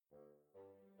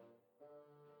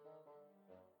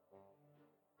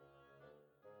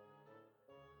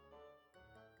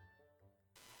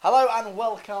Hello and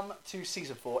welcome to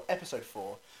Season 4, Episode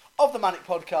 4 of the Manic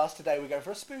Podcast. Today we're going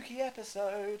for a spooky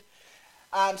episode.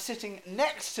 And sitting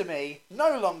next to me,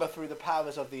 no longer through the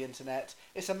powers of the internet,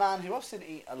 is a man who I've seen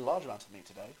eat a large amount of meat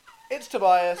today. It's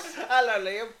Tobias. Hello,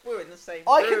 Liam. We're in the same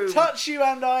I room. can touch you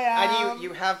and I am. And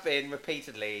you have been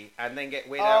repeatedly, and then get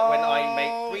weirded out when I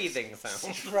make breathing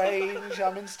sounds. Strange.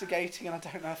 I'm instigating and I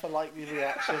don't know if I like these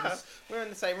reactions. We're in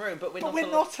the same room, but we're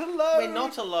not alone. We're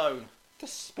not alone. The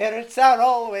spirits are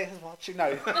always watching. No,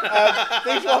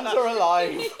 these ones are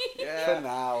alive for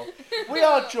now. We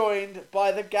are joined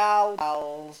by the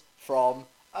gals from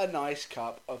A Nice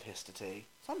Cup of Histortea.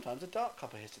 Sometimes a dark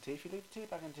cup of Histortea if you leave the tea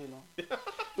bag in too long.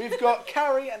 We've got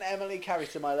Carrie and Emily. Carrie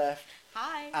to my left.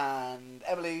 Hi. And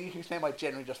Emily, whose name I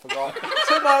generally just forgot,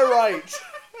 to my right.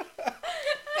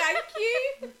 Thank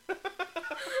you.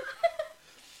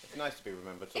 It's nice to be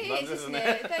remembered sometimes, isn't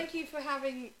it? Thank you for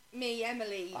having me,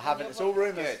 Emily. I haven't. It's all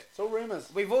rumours. Good. It's all rumours.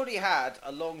 We've already had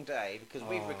a long day because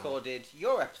we've recorded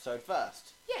your episode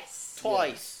first. Yes.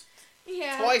 Twice.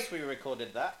 Yeah. Twice we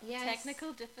recorded that. Yes.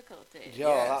 Technical difficulties.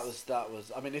 Yeah, Yes. that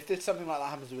was. I mean, if there's something like that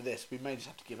happens with this, we may just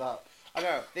have to give up. I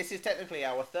know. This is technically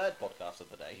our third podcast of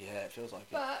the day. Yeah, it feels like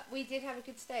it. But we did have a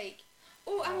good steak.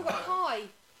 Oh, and we got pie.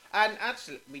 And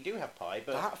actually, we do have pie,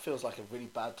 but... That feels like a really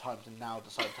bad time to now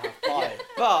decide to have pie.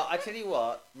 But I tell you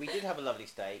what, we did have a lovely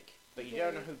steak. But you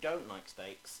don't know who don't like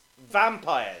steaks?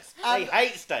 Vampires. They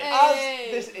hate steaks. As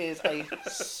this is a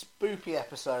spoopy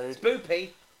episode.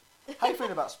 Spoopy. How are you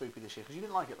feeling about spoopy this year? Because you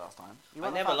didn't like it last time. I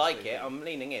never like it. I'm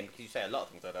leaning in because you say a lot of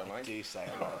things I don't like. I do say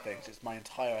a lot of things. It's my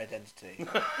entire identity.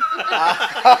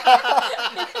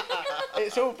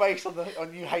 It's all based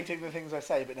on you hating the things I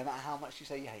say, but no matter how much you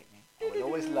say you hate me, I will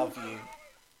always love you.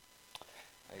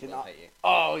 I will hate you.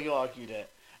 Oh, you argued it.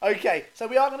 Okay, so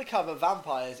we are going to cover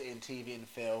vampires in TV and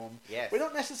film. Yes. We're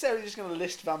not necessarily just going to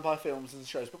list vampire films and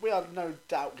shows, but we are no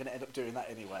doubt going to end up doing that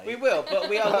anyway. We will, but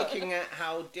we are looking at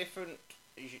how different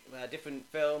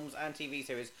films and TV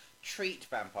series treat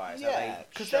vampires. Yeah,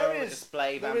 because there is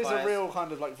display vampires. There is a real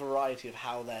kind of like variety of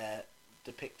how they're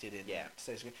depicted in. Yeah.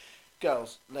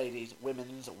 Girls, ladies,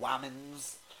 women's,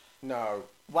 whammons. No.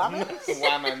 Whammons?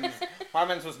 Whammons.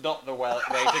 Whammons was not the way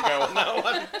to go on that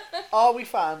one. Are we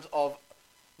fans of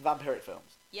vampiric films?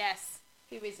 Yes.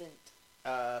 Who isn't?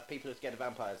 People who are scared of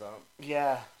vampires aren't.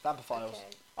 Yeah, vampophiles. Okay.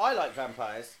 I like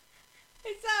vampires.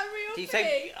 Is that a real Do you thing?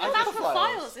 think...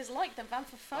 Vampophiles is like them.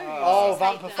 Vampophobes. Oh, is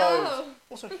like them. vampophobes. Oh.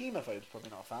 Also, hemophobes probably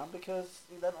not a fan because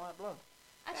you don't like blood.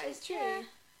 That is true.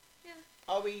 Yeah.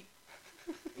 Are we...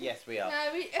 Yes, we are. No,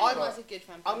 everyone has a good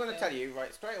vampire. I'm going to tell you,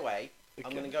 right, straight away, Okay.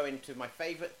 I'm going to go into my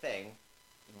favourite thing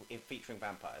featuring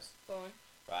vampires. Go on.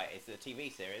 Right, it's a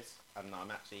TV series, and I'm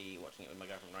actually watching it with my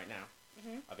girlfriend right now.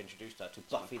 Mm-hmm. I've introduced her to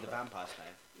Buffy the Vampire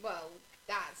Slayer. Well,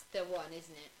 that's the one,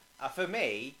 isn't it? For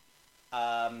me,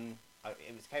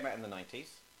 it came out in the 90s.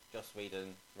 Joss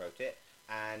Whedon wrote it,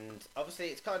 and obviously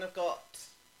it's kind of got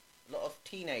a lot of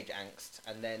teenage angst,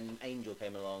 and then Angel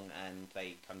came along, and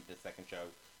they come to the second show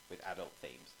with adult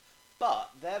themes. But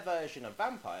their version of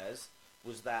vampires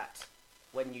was that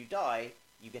when you die,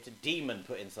 you get a demon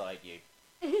put inside you.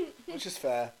 Which is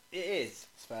fair. It is.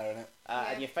 It's fair, isn't it?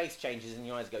 And your face changes and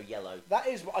your eyes go yellow. That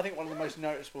is, I think, one of the most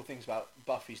noticeable things about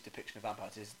Buffy's depiction of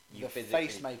vampires is the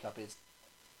face makeup is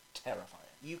terrifying.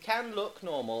 You can look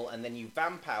normal and then you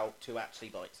vamp out to actually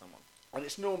bite someone. And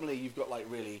it's normally you've got like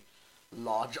really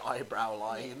large eyebrow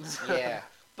lines. Yeah.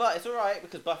 But it's alright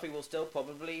because Buffy will still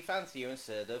probably fancy you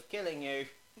instead of killing you.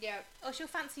 Yeah. Or she'll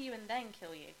fancy you and then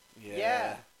kill you.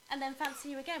 Yeah. And then fancy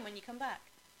you again when you come back.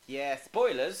 Yeah,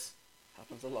 spoilers.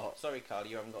 Happens a lot. Sorry, Carl,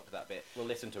 you haven't got to that bit. We'll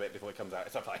listen to it before it comes out.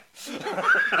 It's fine.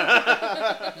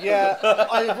 Yeah,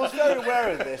 I was very aware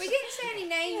of this. We didn't say any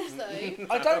names,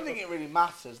 though. I don't think it really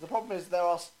matters. The problem is there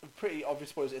are pretty obvious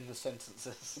spoilers in the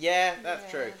sentences. Yeah, that's Yeah.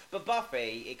 true. But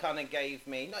Buffy, it kind of gave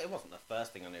me... No, it wasn't the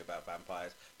first thing I knew about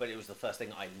vampires, but it was the first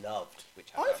thing I loved, which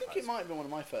had I vampires. think it might have been one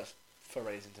of my first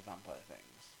forays into vampire things.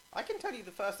 I can tell you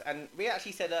the first... And we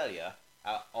actually said earlier,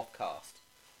 off-cast,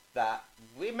 that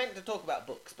we're meant to talk about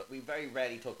books, but we very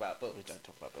rarely talk about books. We don't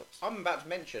talk about books. I'm about to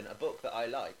mention a book that I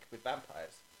like with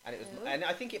vampires, and it was, and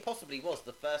I think it possibly was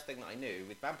the first thing that I knew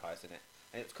with vampires in it,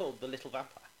 and it was called The Little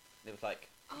Vampire. And it was like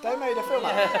They made a film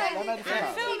out of it. They made a film Yeah.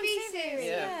 out of it. TV series.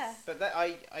 Yeah. But that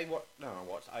I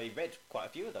read quite a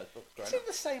few of those books growing Is it up.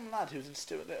 the same lad who was in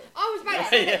Stuart Little? I was about to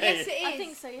say that. Yes, it is. I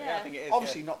think so, yeah. I think it is.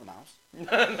 Obviously not the mouse. No.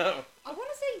 I want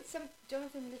to say some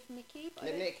Jonathan Lipnicki. but I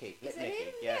don't- Nicky. Is it Nicky.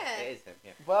 him? Yeah, Yeah. it is him.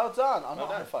 Yeah. Well done. I'm Well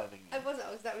not done. high-fiving you. I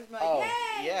wasn't. That was my. Oh,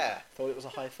 Yay! Yeah. Thought it was a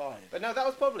high five. But no, that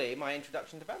was probably my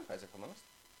introduction to vampires, if I'm honest.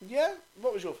 Yeah.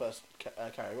 What was your first,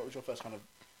 Carrie? What was your first kind of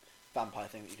vampire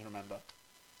thing that you can remember?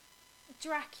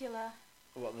 Dracula.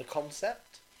 What, the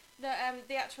concept?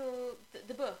 The actual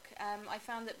the book. I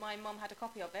found that my mum had a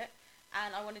copy of it,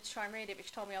 and I wanted to try and read it, but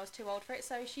she told me I was too old for it,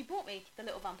 so she bought me The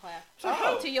Little Vampire.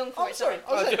 Oh. Too young for I'm it. sorry.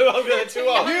 Sorry. I was Too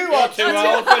old. You are too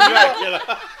old for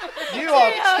Dracula. You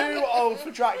are too old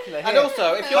for Dracula. And Here,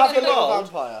 also, if have you're the too little old,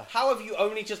 vampire. how have you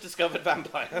only just discovered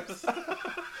vampires?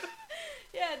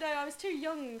 Yeah, no, I was too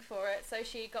young for it, so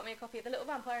she got me a copy of The Little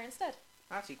Vampire instead.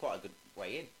 Actually, quite a good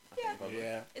way in. I Yeah. think, probably.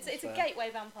 Yeah. It's that's a fair. gateway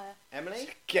vampire. Emily?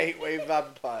 Gateway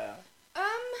vampire.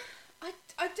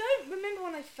 I don't remember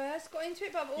when I first got into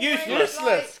it, but I've always Useless.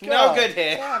 like, No good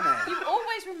here. Damn it. You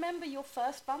always remember your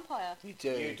first vampire. You do.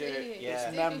 You do. It's Yeah.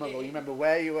 It's memorable. You remember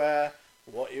where you were,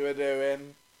 what you were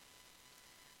doing.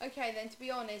 Okay, then to be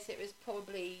honest, it was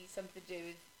probably something to do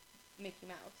with Mickey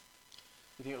Mouse.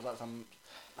 You think it was like some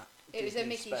It was a Disney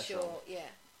Mickey special? short, yeah.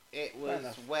 It Fair was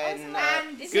enough. when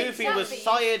And Goofy was exactly.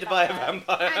 sired by a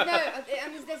vampire. And no,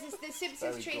 and there's the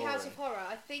Simpsons Very Treehouse gory. of Horror.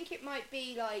 I think it might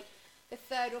be like the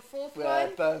third or fourth Where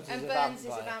one. Burns and is Burns a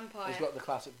is a vampire. vampire. He's got the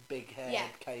classic big hair Yeah.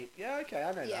 cape. Yeah, okay,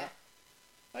 I know Yeah.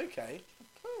 that. Okay.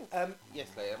 Cool. Yes,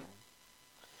 Liam.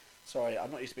 Sorry, I'm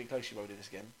not used to being close to you while we do this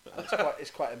again.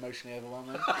 It's quite emotionally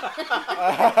overwhelming.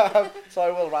 So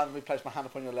I will randomly place my hand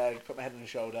upon your leg, put my head on your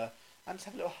shoulder, and just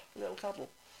have a little cuddle.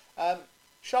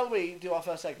 Shall we do our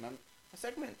first segment? A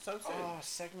segment, so soon. Oh,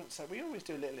 segment. So we always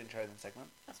do a little intro then segment.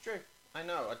 That's true. I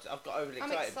know. I've got overly I'm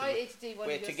excited. excited to do one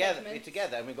We're of your together. segments. We're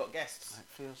together, and we've got guests. It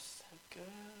feels so good.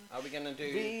 Are we gonna do?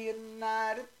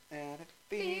 Reunited, and it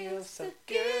feels so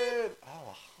good.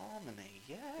 Oh, a harmony,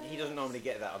 yeah. He doesn't normally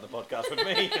get that on the podcast with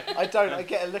me. I don't. I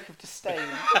get a look of disdain,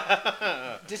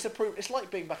 disapproval. It's like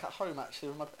being back at home actually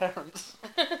with my parents.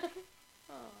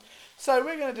 So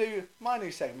we're going to do my new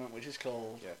segment, which is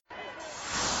called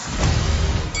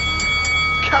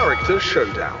Character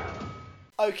Showdown.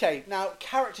 Okay, now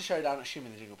character showdown.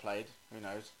 Assuming the jingle played, who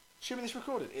knows? Assuming this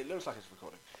recorded, it looks like it's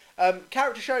recording.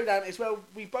 Character showdown is where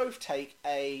we both take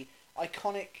a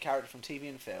iconic character from TV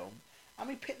and film, and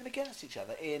we pit them against each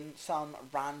other in some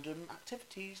random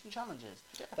activities and challenges.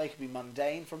 Yeah. They could be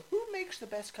mundane, from who makes the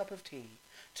best cup of tea,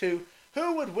 to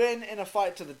who would win in a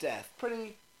fight to the death.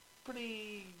 Pretty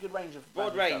good range of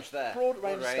Broad random range stuff. there. Broad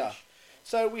range of stuff.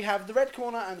 So we have the red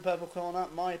corner and the purple corner.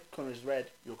 My corner is red,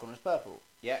 your corner is purple.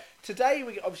 Yeah. Today,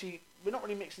 we're not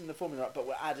really mixing the formula up, but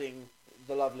we're adding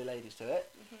the lovely ladies to it.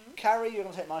 Carrie, you're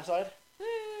going to take my side. Woo!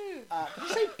 Did you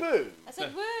say boo? I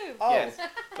said woo! Oh, Yes.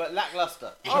 But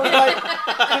lackluster. oh right.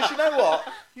 Because you know what?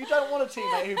 You don't want a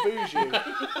teammate who boos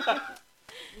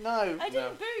you. No. I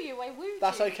didn't boo you, I wooed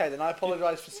That's you. okay, then I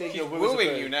apologise for seeing She's your woo as a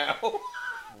wooing boo. you now.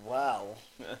 Well,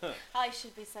 I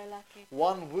should be so lucky.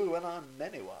 one woo and I'm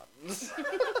many ones.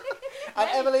 And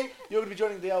Emily, you're going to be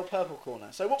joining the old purple corner.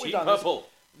 So what we've Team done Purple.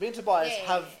 is, me and Tobias Yeah.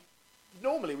 have,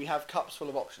 normally we have cups full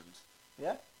of options.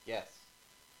 Yeah? Yes.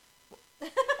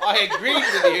 I agreed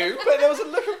with you. But there was a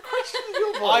look of question in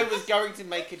your voice. I was going to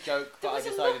make a joke, but There I was a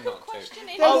decided look not of to. question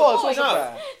in There your was, voice. wasn't no.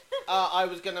 there? I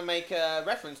was going to make a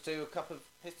reference to a cup of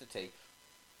Histortea.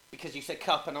 Because you said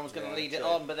cup and I was going to Yeah, lead it true.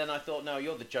 on, but then I thought, no,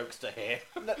 you're the jokester here.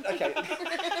 No, okay.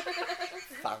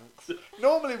 Thanks.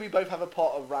 Normally we both have a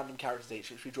pot of random characters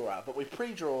each, which we draw out, but we've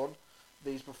pre-drawn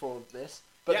these before this.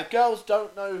 But Yeah. the girls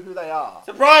don't know who they are.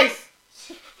 Surprise!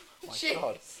 Oh my Shit.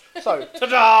 God. So,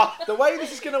 Ta-da! the way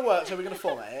this is going to work, so we're going to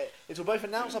format it, is we'll both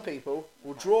announce our people,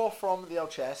 we'll draw from the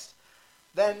old chest,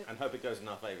 then, And hope it goes in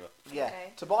our favour. yeah,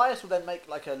 Okay. Tobias will then make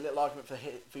like a little argument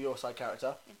for your side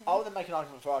character. I'll then make an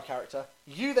argument for our character.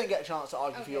 You then get a chance to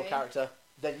argue for your Okay. character.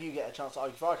 Then you get a chance to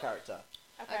argue for our character.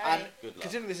 Okay. And Good luck.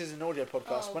 considering this is an audio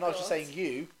podcast, Oh, when I was just God. saying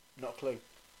you, not a clue.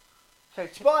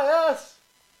 Okay, Tobias!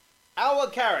 Our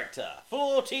character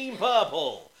for Team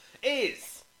Purple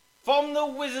is from The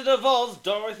Wizard of Oz,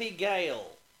 Dorothy Gale.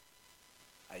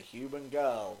 A human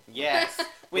girl. Yes,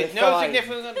 with We're no fine.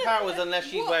 significant powers unless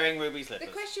she's What? wearing ruby The slippers.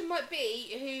 question might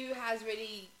be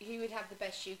who would have the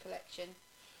best shoe collection.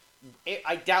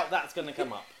 I doubt that's going to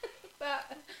come up.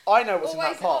 But I know what's in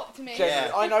Always that pot. optimist. Genuinely,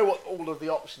 Yeah. I know what all of the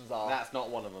options are. That's not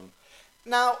one of them.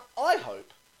 Now, I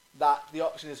hope that the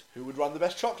option is who would run the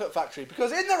best chocolate factory,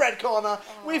 because in the red corner,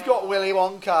 we've got Willy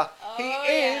Wonka. He Oh, is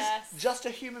yes. just a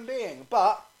human being,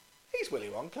 but he's Willy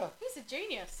Wonka. He's a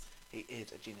genius. He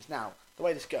is a genius. Now, the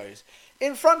way this goes,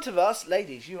 in front of us,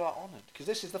 ladies, you are honoured, because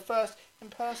this is the first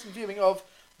in-person viewing of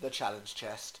the challenge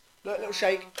chest. Look, little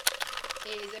shake.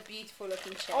 it is a beautiful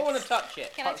looking chest. I want to touch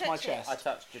it. Can I Touch my touch it? chest. I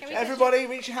touched your Can we chest. Everybody,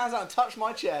 reach your hands out and touch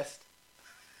my chest.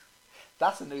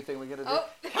 That's a new thing we're going to do. Oh.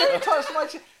 Can you touch my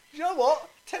chest? You know what?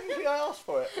 Technically, I asked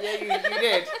for it. Yeah, you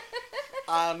did.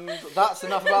 And that's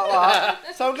enough about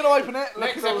that. So I'm going to open it. Look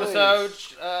Next at all episode,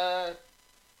 these.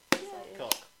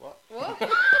 cock. What?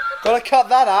 What? Gotta cut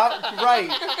that out.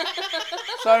 Great.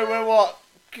 So we're what?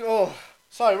 Oh.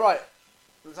 So, right.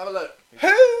 Let's have a look.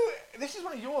 Who... This is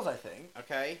one of yours, I think.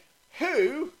 Okay.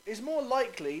 Who is more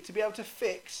likely to be able to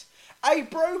fix a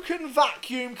broken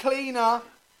vacuum cleaner?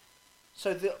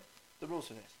 So the rules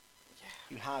for this.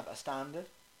 You have a standard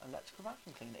electrical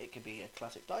vacuum cleaner. It could be a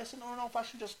classic Dyson or an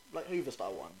old-fashioned, just like Hoover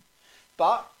style one.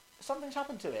 But something's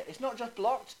happened to it. It's not just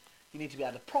blocked. You need to be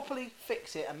able to properly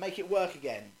fix it and make it work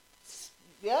again.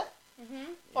 Yeah? Mhm.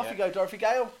 Off you go, Dorothy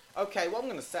Gale. Okay, what I'm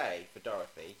going to say for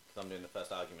Dorothy, because I'm doing the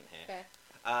first argument here,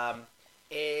 Fair.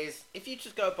 is if you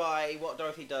just go by what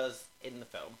Dorothy does in the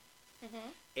film,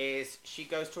 is she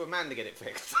goes to a man to get it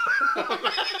fixed.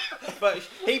 But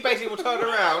he basically will turn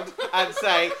around and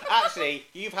say, actually,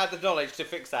 you've had the knowledge to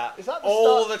fix that, Is that the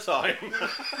all the time.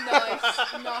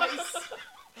 Nice.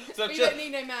 So We just, don't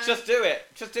need no man. just do it.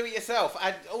 Just do it yourself.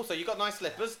 And also, you've got nice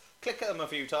slippers. Click at them a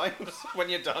few times when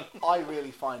you're done. I really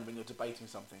find when you're debating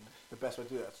something, the best way to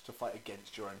do it is to fight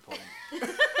against your own point.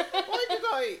 Why did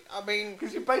I mean...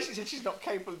 Because you basically said she's not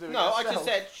capable of doing it No, herself. I just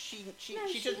said No, she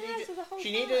she just has needed, for the whole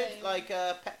she needed time. like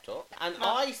a pep talk, and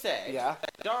I said Yeah.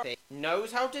 that Dorothy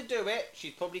knows how to do it.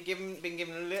 She's probably been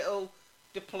given a little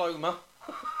diploma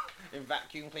in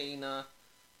vacuum cleaner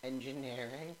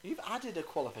engineering. You've added a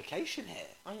qualification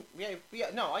here.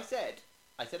 No, I said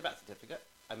about certificate.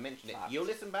 I mentioned it. Fact. You'll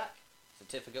listen back.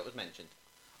 Certificate was mentioned.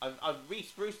 I've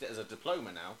re-spruced it as a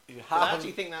diploma now. You But have. I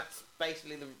actually think that's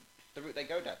basically the route they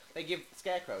go down. They give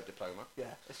Scarecrow a diploma. Yeah,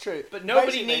 it's true. But nobody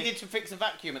Basically- needed to fix a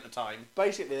vacuum at the time.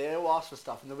 Basically, they all ask for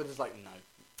stuff, and the wizard's like, no.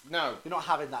 No. You're not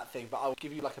having that thing, but I'll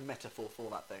give you like a metaphor for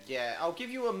that thing. Yeah, I'll give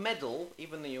you a medal,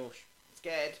 even though you're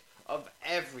scared of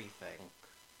everything.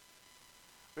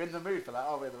 We're in the mood for that,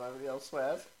 aren't we, at the moment? The old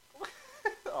swears.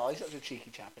 Oh, he's such a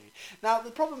cheeky chappy. Now, the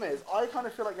problem is, I kind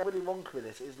of feel like Willy Wonka with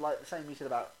this is like the same you said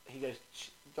about,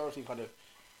 Dorothy kind of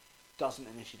doesn't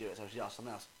initially do it, so she asks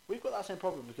someone else. We've got that same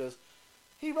problem because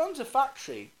he runs a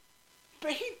factory,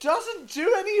 but he doesn't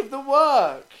do any of the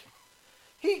work.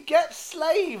 He gets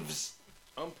slaves.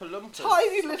 Oompa Loompas.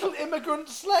 Tiny little immigrant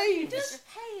He slaves. does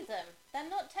pay them. They're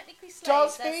not technically slaves.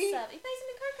 Does they're he? He pays them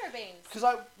in cocoa beans.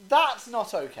 Because that's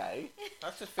not okay.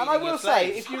 That's just And feeding I will your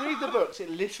say, slaves. if you read the books, it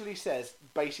literally says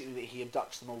basically that he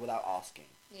abducts them all without asking.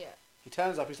 Yeah. He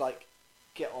turns up, he's like,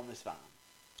 get on this van.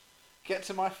 Get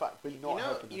to my fact, will not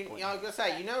helping the point. I was gonna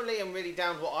say, Liam really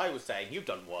downed what I was saying. You've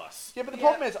done worse. Yeah, but the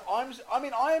problem is,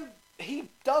 he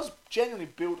does genuinely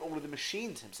build all of the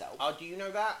machines himself. Oh, do you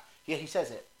know that? Yeah, he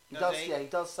says it. He Does does. he? Yeah, he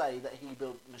does say that he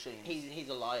built machines. He's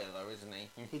a liar though, isn't he?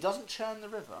 He doesn't churn the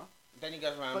river. Then he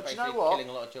goes around But you basically know what? killing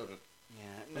a lot of children.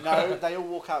 Yeah. No, they all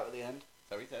walk out at the end.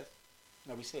 So he says.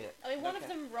 No, we see it. I mean, one of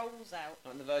Okay. them rolls out.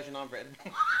 Not in the version I've written.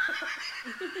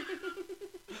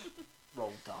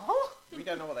 Roll doll. We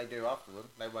don't know what they do after them.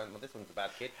 They won't. Well, this one's a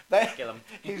bad kid. They, Kill him.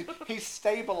 he's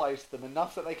stabilised them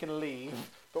enough that they can leave.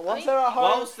 But once mean, they're at home,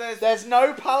 whilst there's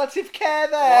no palliative care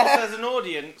Whilst there. there's an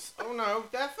audience, oh no,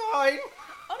 they're fine.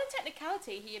 On a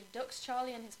technicality, he abducts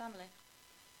Charlie and his family.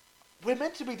 We're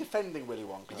meant to be defending Willy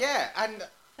Wonka. Yeah, and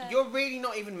Fair. you're really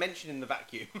not even mentioning the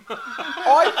vacuum.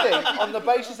 I think, on the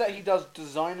basis that he does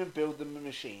design and build the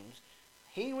machines,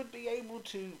 he would be able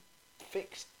to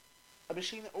fix a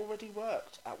machine that already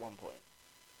worked at one point.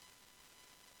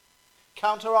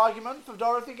 Counter argument from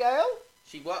Dorothy Gale?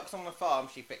 She works on the farm.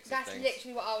 She fixes That's things.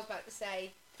 literally what I was about to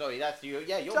say. Sorry, that's you.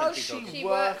 Yeah, you're Does meant to be she talking. She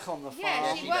work works- on the farm?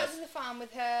 Yeah, she she works does. on the farm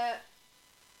with her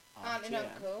aunt and Auntie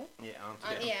Em. uncle, Yeah,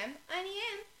 Auntie M,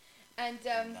 and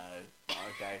No.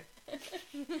 Okay.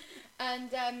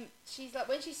 and she's like,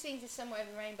 when she sings "It's Somewhere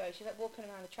Over the Rainbow," she's like walking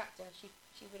around the tractor. She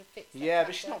would have fixed. That Yeah,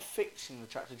 but she's tractor. not fixing the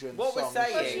tractor during What the we're song.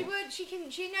 saying- Well, she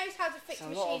would. She knows how to fix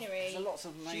There's a lot of- machinery. There's lots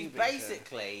of She's maybes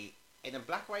basically in a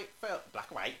black and white film. Black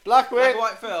Black Whip. and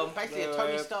white film. Basically, a Black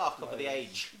Tony Whip. Stark of the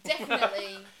age.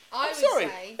 Definitely, I I'm would sorry.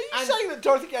 say. Are you saying that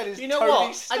Dorothy Gale is You know Tony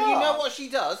what? Stark? And you know what she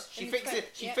does? She In fixes.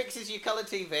 fact, She yeah. fixes your colour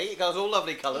TV. It goes all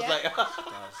lovely colours. Yeah. Like,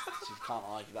 She can't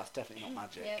argue. That's definitely not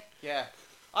magic. Yeah. yeah.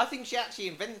 I think she actually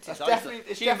invented That's Dyson. definitely-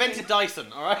 it's She invented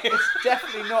Dyson. All right. It's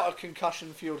definitely not a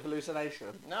concussion-fueled hallucination.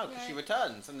 No, because she No.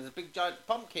 returns and there's a big giant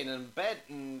pumpkin and bed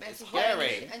and And it's she's wearing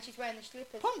scary. the, and she's wearing the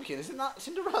slippers. Pumpkin, isn't that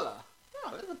Cinderella?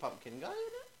 No, there's a pumpkin guy, isn't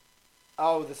it?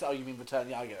 Oh, you mean return?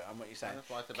 Yeah, I get it. I'm what you're saying. That's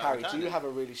why it's about Carrie, do returning. you have a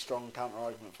really strong counter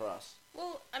argument for us?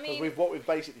 Well, I Because mean, what we've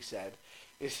basically said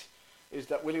is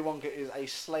that Willy Wonka is a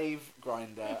slave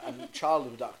grinder and child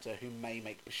abductor who may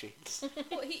make machines.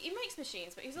 well, he makes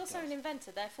machines, but he's also does. an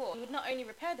inventor. Therefore, he would not only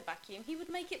repair the vacuum, he would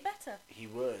make it better. He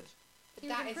would. But He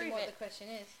that would isn't improve what it. the question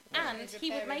is. The And question is he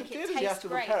would repairing. make The it deal is he has tastes to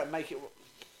great. repair it and make it.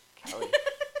 Carrie.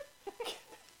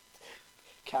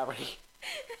 Carrie.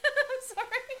 I'm sorry.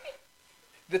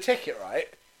 The ticket, right?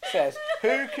 says,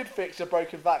 who could fix a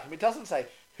broken vacuum? It doesn't say,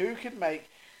 who could make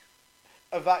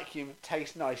a vacuum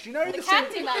taste nice. You know The the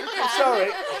Candyman can.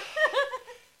 Sorry.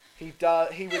 He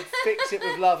does. He would fix it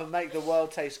with love and make the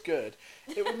world taste good.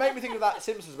 It would make me think of that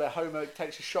Simpsons where Homer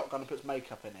takes a shotgun and puts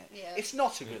makeup in it. Yeah. It's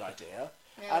not a good idea,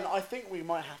 Yeah. and I think we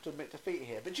might have to admit defeat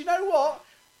here. But you know what?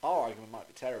 Our argument might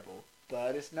be terrible,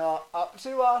 but it's not up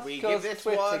to us. We give this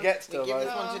Twitter one. gets We to give vote.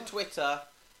 this one to Twitter,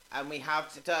 and we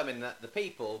have determined that the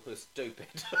people who are stupid.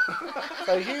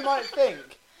 So you might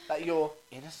think that your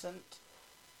innocent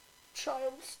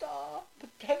child star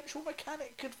potential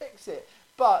mechanic could fix it,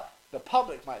 but the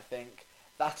public might think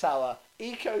that our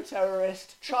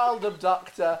eco-terrorist, child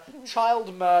abductor,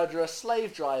 child murderer,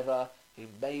 slave driver who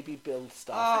maybe builds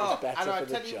stuff is better and I for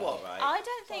the tell you job. what, right? I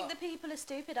don't think the people are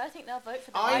stupid. I think they'll vote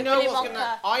for them. I Like know Willy what's Wonka.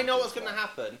 gonna. I know what's gonna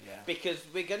happen Yeah. because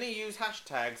we're gonna use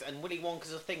hashtags, and Willy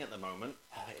Wonka's a thing at the moment,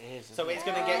 Oh, it is. so isn't it's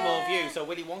it? gonna get more views. So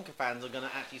Willy Wonka fans are gonna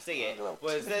actually see it, Well,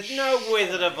 whereas there's Timothy no Chalamet.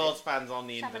 Wizard of Oz fans on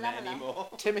the internet Shamalama. anymore.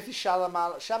 Timothy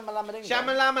Chalamet.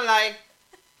 Shamalamalay.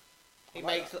 He I like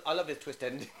makes. I love his twist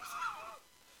endings.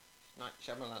 Night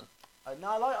Shyamalan. I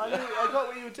got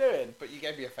what you were doing. But you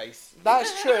gave me a face.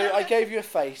 That's true. I gave you a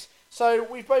face. So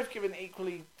we've both given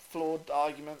equally flawed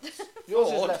arguments. Yours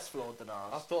is Flawed? less flawed than I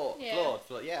ours. thought Yeah.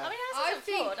 flawed. Yeah. I mean, I ours isn't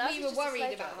think flawed. Ours we is were just a worried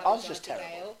slave about driver. how I was you just done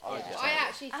terrible. Dale. I was Yeah. just I terrible.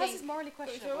 actually Ours think is morally it was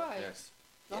questionable. alright. Yes.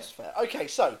 That's fair. Okay,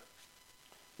 so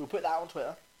we'll put that on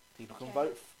Twitter. People can Okay.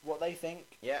 vote what they think.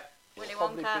 Yeah. Willy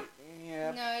Probably Wonka.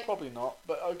 yeah, No. probably not,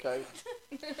 but okay.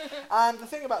 And the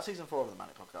thing about season 4 of the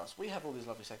Manic Podcast, we have all these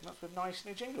lovely segments with nice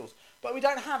new jingles, but we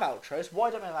don't have outros. Why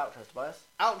don't we have outros, Tobias?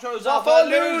 Outros Are are for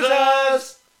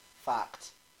losers.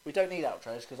 Fact. We don't need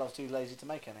outros because I was too lazy to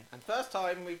make any. And first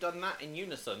time we've done that in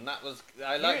unison. That was.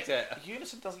 I liked it.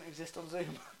 Unison doesn't exist on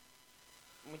Zoom.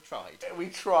 We tried. We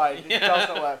tried. It does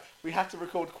not work. We had to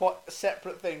record quite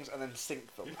separate things and then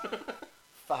sync them.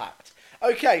 Fact.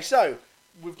 Okay, so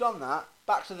we've done that.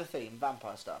 Back to the theme,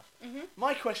 vampire stuff. Mhm.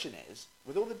 My question is,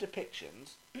 with all the depictions,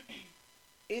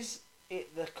 is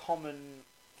it the common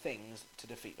things to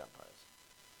defeat vampires?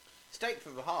 Stake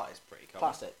through the heart is pretty cool.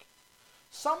 Classic.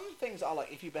 Some things are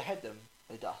like, if you behead them,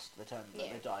 they dust, they turn,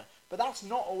 Yeah. they die. But that's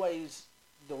not always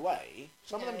the way.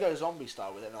 Some of them No. go zombie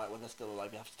style with it, and like when they're still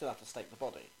alive, you still have to stake the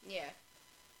body. Yeah.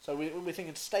 So we're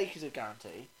thinking stake is a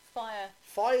guarantee. Fire.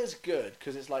 Fire's good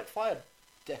because it's like fire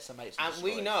decimates. And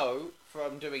we destroys. know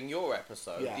from doing your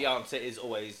episode, Yeah. the answer is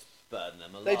always burn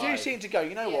them alive. They do seem to go.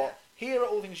 You know Yeah. what? Here are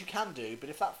all things you can do, but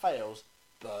if that fails,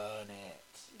 burn it.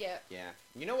 Yeah. Yeah.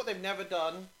 You know what they've never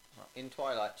done in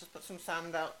Twilight? Just put some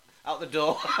sand out the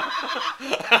door. If you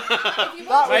That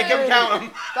want would Make them really- count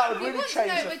 'em. That would If you really want to change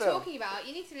know the what we're film. talking about,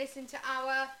 you need to listen to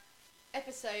our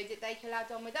episode that they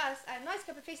collabed on with us at Nice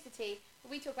Cup of Histortea, where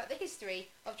we talk about the history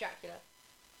of Dracula.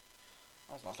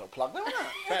 That was a nice little plug there, wasn't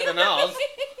it? Better than ours.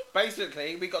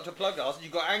 Basically, we got to plug ours and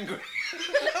you got angry.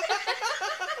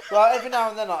 Well, every now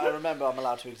and then I remember I'm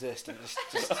allowed to exist, and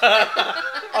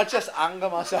I just anger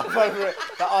myself over it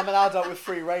that I'm an adult with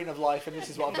free reign of life, and this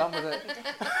is what I've done with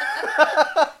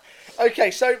it. Okay,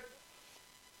 so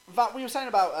that we were saying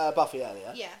about Buffy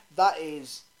earlier. Yeah. That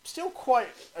is still quite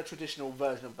a traditional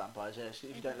version of vampires, if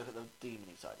you don't look at the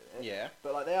demony side of it. Yeah.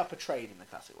 But like they are portrayed in the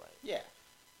classic way. Yeah.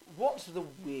 What's the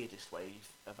weirdest way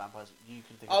of vampires you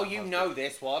can think Oh, of? you vampires know being?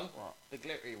 this one. What? The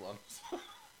glittery ones.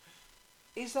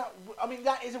 Is that? I mean,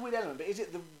 that is a weird element, but is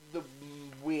it the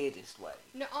weirdest way?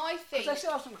 No, I Because think they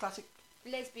still have some classic.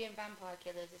 lesbian vampire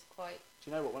killers is quite...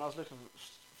 Do you know what? When I was looking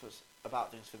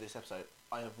about things for this episode,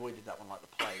 I avoided that one like the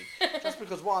plague. Just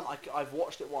because one, I've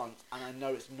watched it once and I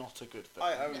know it's not a good film.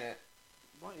 I own it.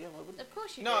 Right? Yeah, why wouldn't Of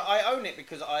course you No, do. I own it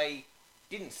because I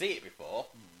didn't see it before,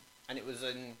 and it was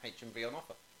in HMV on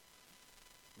offer.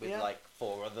 With Yeah. like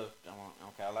 4 other. Oh,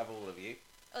 okay, I'll have all of you.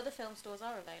 Other film stores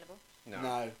are available. No.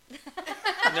 No.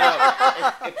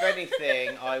 No. If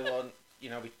anything, I want.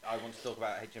 I want to talk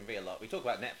about HMV a lot. We talk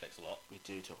about Netflix a lot. We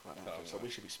do talk about Oh, Netflix, so right. we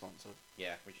should be sponsored.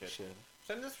 Yeah, we We should. should.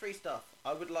 Send us free stuff.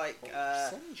 I would like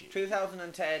Send you.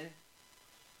 2010.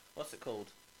 What's it called?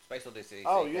 Space Odyssey.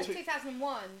 Oh, sequel. you- That's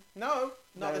 2001. No,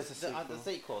 not there's the a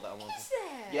sequel that I wanted. Is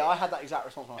there? Yeah, I had that exact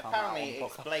response when I found Apparently, out it on the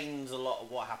podcast. explains a lot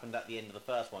of what happened at the end of the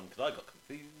first one because I got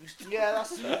confused. Yeah,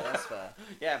 that's fair. That's fair.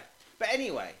 Yeah, but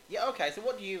anyway, yeah, okay. So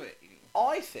what do you?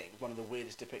 I think one of the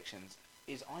weirdest depictions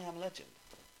is I Am Legend.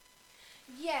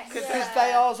 Yes. Because yeah.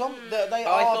 they are they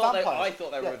I are thought vampires. I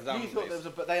thought they were You zombies. thought there was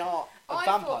but they are I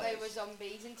vampires. thought they were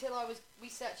zombies until I was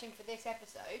researching for this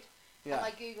episode, Yeah. and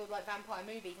I googled like vampire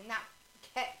movies, and that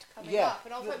kept coming Yeah. up,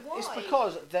 and I was like, why? It's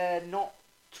because they're not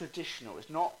traditional. It's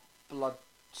not blood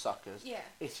suckers. Yeah.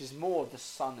 It is more the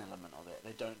sun element of it.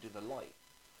 They don't do the light.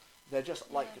 They're just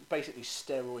like Yeah. basically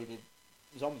steroided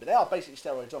zombie. They are basically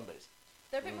steroid zombies.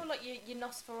 They're a bit more like your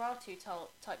Nosferatu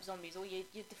type zombies, or your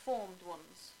deformed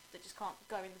ones that just can't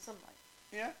go in the sunlight.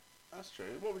 Yeah, that's true.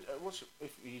 What would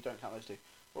if you don't count those two?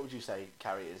 What would you say,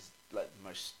 Carrie, is like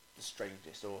the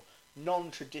strangest or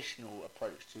non-traditional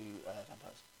approach to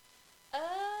vampires?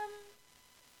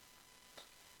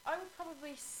 I would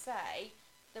probably say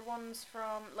the ones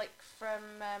from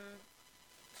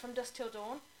Dusk Till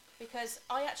Dawn, because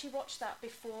I actually watched that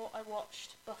before I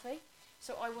watched Buffy,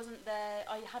 so I wasn't there.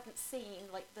 I hadn't seen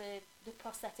like the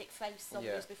prosthetic face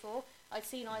zombies before. I'd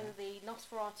seen either the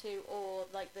Nosferatu or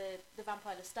like the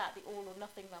Vampire Lestat, the all or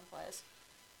nothing vampires.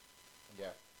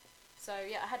 Yeah. So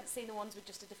yeah, I hadn't seen the ones with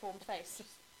just a deformed face.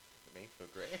 Me for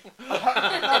agreeing.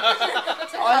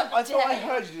 I thought I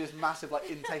heard you do this massive like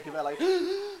intake of it, like.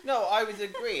 No, I was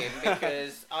agreeing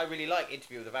because I really like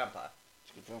Interview with the Vampire.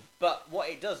 It's a good film. But what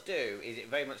it does do is it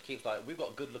very much keeps like, we've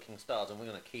got good-looking stars and we're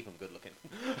going to keep them good-looking.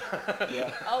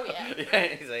 Yeah. Oh yeah.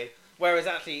 Yeah, you see. Whereas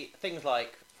actually things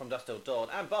like From Dusk Till Dawn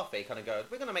and Buffy kind of go,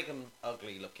 we're going to make them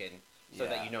ugly-looking so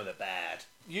that you know they're bad.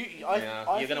 You're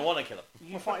going to want to kill them.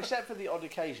 You find, except for the odd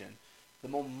occasion, the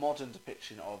more modern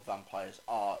depiction of vampires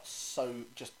are so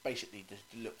just basically just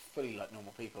look fully like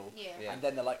normal people. Yeah. Yeah. And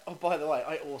then they're like, oh, by the way,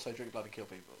 I also drink blood and kill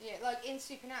people. Yeah, like in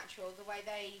Supernatural, the way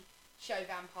they show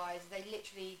vampires,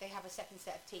 they have a second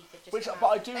set of teeth that just come But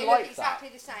out. I do they like look exactly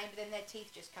the same, but then their teeth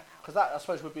just come out. Because that, I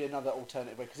suppose, would be another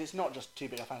alternative way. Because it's not just too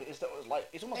big a fantasy. It's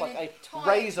almost An like a entire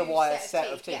razor wire two set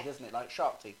of teeth, yeah. isn't it? Like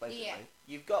sharp teeth, basically. Yeah.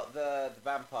 You've got the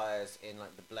vampires in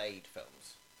like the Blade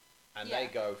films, and they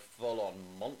go full on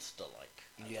monster-like.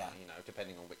 Yeah. You know,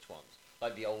 depending on which ones.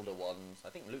 Like the older ones, I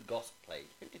think Luke Goss played.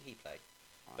 Who did he play?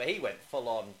 But he went full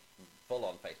on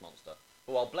face monster.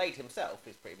 But while Blade himself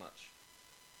is pretty much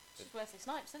Just Wesley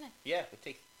Snipes, isn't he? with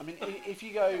teeth. I mean, if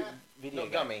you go video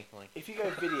Not game- gummy. Like. if you go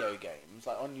video games,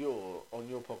 like on your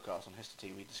podcast on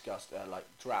Histortea, we discussed like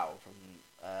Drow from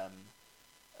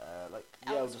like the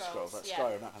Elder Elder Scrolls, Scrolls, like yeah.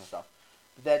 Skyrim, that kind of stuff.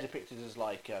 But they're depicted as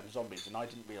like zombies, and I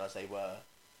didn't realise they were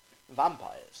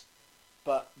vampires.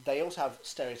 But they also have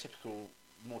stereotypical,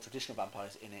 more traditional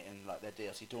vampires in it, in like their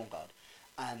DLC Dawnguard,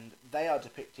 and they are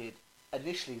depicted.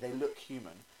 Initially, they look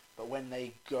human, but when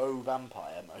they go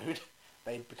vampire mode,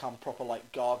 they become proper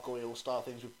like gargoyle style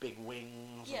things with big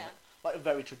wings. Yeah. And, like a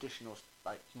very traditional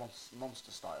like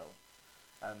monster style.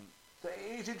 So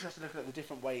it's interesting looking at the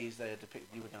different ways they are depicted.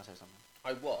 You were going to say something,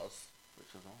 I was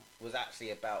which was actually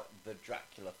about the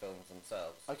Dracula films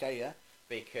themselves. okay, yeah.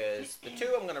 Because the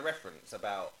two I'm going to reference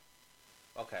about...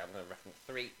 Okay, I'm going to reference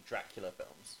 3 Dracula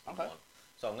films. in Okay. one.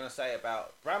 So I'm going to say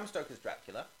about Bram Stoker's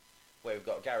Dracula, where we've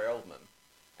got Gary Oldman,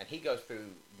 and he goes through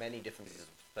many different,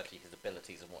 especially his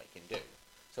abilities and what he can do.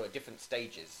 So at different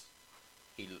stages,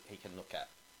 he can look at.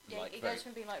 Yeah, like, it very- goes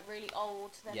from being like really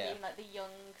old to then Yeah. being like the young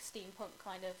steampunk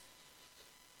kind of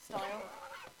style.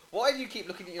 Why do you keep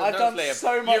looking at your I've notes, done Liam?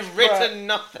 so much You've prep. written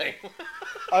nothing.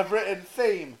 I've written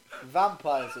theme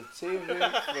vampires of TV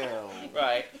film.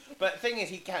 Right, but the thing is,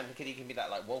 he can be that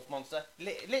like wolf monster.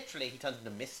 Literally, he turns into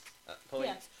mist at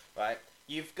points. Yeah. Right,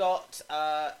 you've got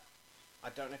I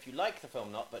don't know if you like the film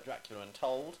or not, but Dracula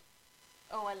Untold.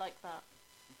 Oh, I like that.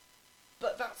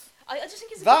 But that's I just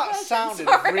think it's a That good version, sounded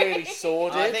sorry. really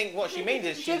sordid. I think what she means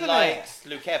is she Didn't it? likes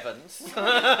Luke Evans.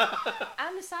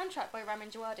 And the soundtrack by Ramin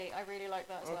Djawadi, I really like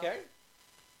that as well. Okay.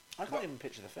 I can't even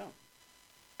picture the film.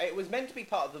 It was meant to be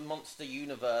part of the monster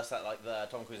universe that like the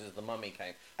Tom Cruise's The Mummy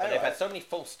came, but Oh, they've right. had so many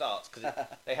false starts because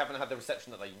they haven't had the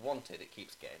reception that they wanted. It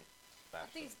keeps getting I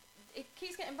bashed. think it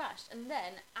keeps getting bashed, and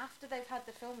then after they've had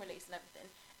the film release and everything,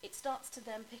 it starts to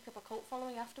then pick up a cult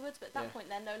following afterwards. But at that Yeah. point,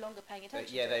 they're no longer paying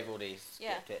attention. Yeah, to they've it. already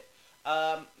skipped Yeah.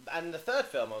 it. And the third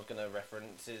film I was going to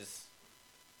reference is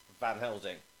Van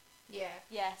Helsing Yeah.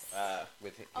 Yes.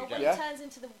 with Hugh Oh, when Jackman. Yeah. it turns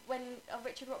into when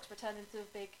Richard Roxburgh turns into a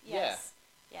big Yeah.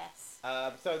 yes.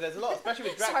 So there's a lot, especially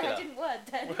with Sorry, Dracula. I didn't word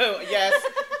then. Well, yes,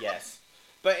 yes.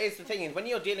 But it's the thing is, when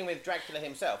you're dealing with Dracula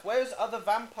himself, whereas other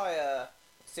vampire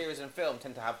series and film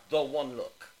tend to have the one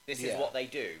look, this is Yeah. what they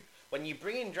do. When you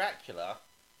bring in Dracula,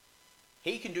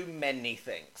 he can do many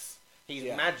things. He's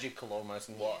Yeah. magical almost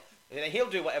in what... He'll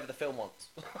do whatever the film wants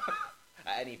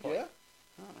at any point. Yeah.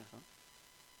 Oh, that makes sense.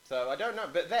 So I don't know,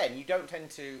 but then you don't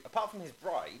tend to, apart from his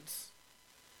brides,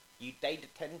 they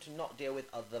tend to not deal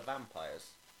with other vampires.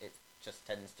 It just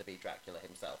tends to be Dracula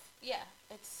himself. Yeah,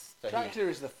 it's So Dracula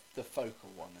is the focal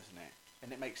one, isn't it?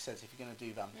 And it makes sense if you're going to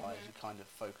do vampires, you kind of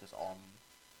focus on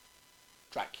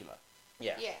Dracula.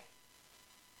 yeah. Yeah.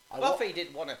 Buffy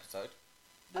did one episode.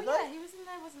 oh yeah, he was in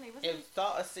there, wasn't he? It was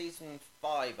start of season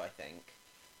 5, I think.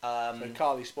 So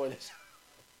Carly, spoilers.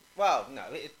 Well, no,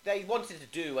 they wanted to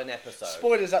do an episode.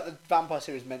 Spoilers that the vampire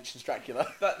series mentions Dracula.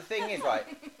 But the thing is, right?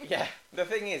 Yeah, the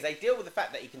thing is, they deal with the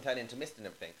fact that he can turn into mist and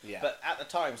everything. Yeah. But at the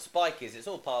time, Spike it's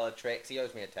all parlour tricks. He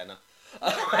owes me a tenner.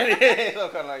 It's all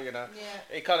kind of like, Yeah.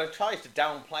 It kind of tries to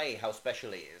downplay how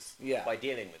special he is by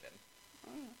dealing with him.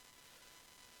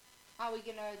 Are we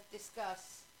going to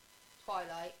discuss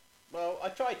Twilight? Well, I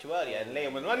tried to earlier, and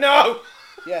Liam was like, "No."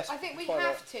 Yes. I think we Twilight.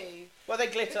 have to. Well, they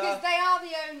glitter. Because they are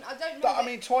the own. I don't know. But, I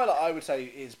mean, Twilight, I would say,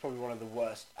 is probably one of the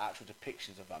worst actual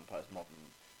depictions of vampires modern.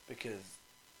 Because,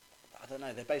 I don't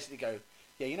know, they basically go,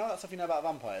 yeah, you know that stuff you know about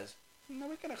vampires? No,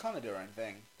 we're going to kind of do our own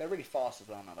thing. They're really fast as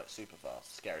well now, like super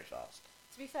fast, scary fast.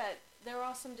 To be fair, there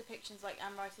are some depictions like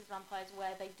Anne Rice's vampires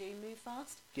where they do move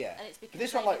fast. Yeah. And it's because But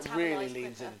this they one, like, metabolise really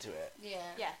leans quicker. into it. Yeah.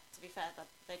 Yeah, to be fair,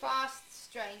 they do. Fast,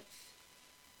 strength.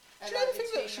 Do you know the thing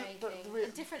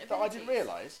that different I didn't abilities.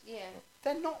 realise? Yeah.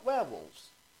 They're not werewolves.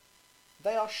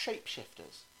 They are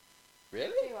shapeshifters.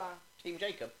 Really? You are. Team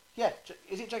Jacob. Yeah,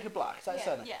 is it Jacob Black? Is that his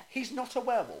Yeah, surname? yeah. He's not a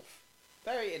werewolf.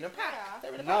 They're in a pack. Yeah.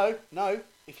 They're in a pack. No.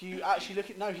 If you actually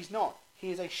look at... No, he's not. He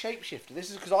is a shapeshifter.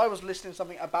 This is because I was listening to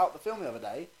something about the film the other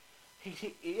day.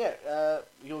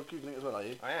 You're Googling it as well, are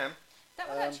you? I am. That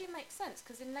would actually make sense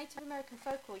because in Native American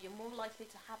folklore, you're more likely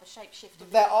to have a shapeshifter.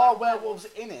 There than are a werewolves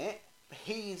in it.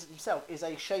 He himself is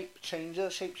a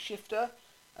shapeshifter.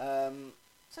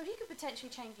 So he could potentially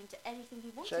change into anything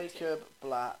he wanted to. Jacob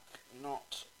Black,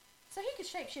 not... So he could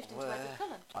shapeshift into Where? Edward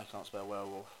Cullen. I can't spell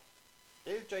werewolf.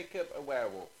 Is Jacob a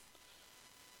werewolf?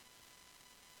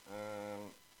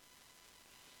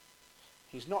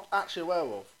 He's not actually a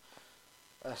werewolf.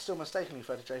 Still mistakenly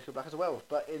referred to Jacob Black as a werewolf,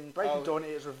 but in Breaking Dawn it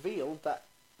is revealed that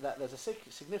there's a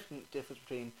significant difference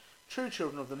between true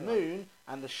children of the moon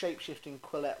and the shape-shifting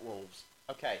Quillette wolves.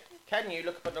 Okay. Can you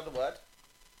look up another word?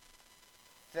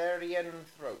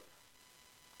 Therianthrope.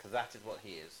 Because that is what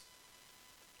he is.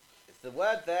 It's the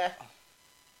word there.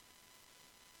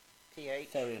 T-H.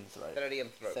 Therianthrope.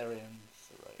 Therianthrope.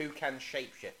 Therianthrope. Who can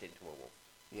shapeshift into a wolf.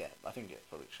 Yeah, I think it's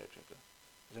probably shapeshifter.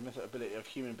 It's a mythical ability of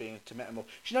human beings to metamorph.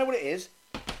 Do you know what it is?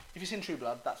 If you've seen True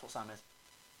Blood, that's what Sam is.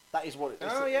 That is what it is.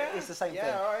 Oh, yeah. It's the same Yeah,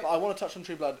 thing. alright. But I want to touch on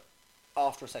True Blood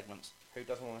after a segment. Who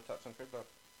doesn't want to touch on True Blood?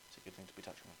 It's a good thing to be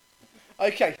touching on.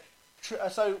 Okay,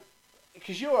 so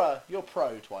because you're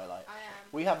pro Twilight, I am.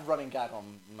 we have a running gag on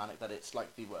Manic that it's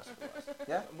like the worst of the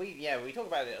worst. Yeah, We talk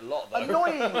about it a lot though.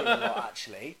 annoyingly a lot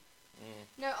actually.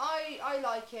 No, I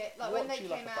like it. Like What when they do you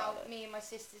like came about out, it? me and my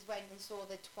sisters went and saw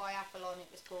the Twiathlon, it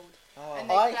was called. Oh. And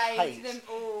they I played hate them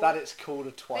all. that it's called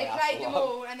a They Twilight. played them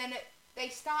all, and then they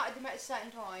started them at a certain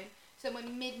time. So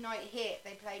when midnight hit,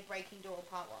 they played Breaking Dawn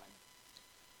Part 1.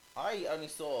 I only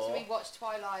saw... So we watched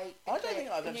Twilight. I don't think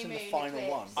I've ever seen the final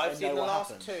one. Eclipse. I I've seen know the what last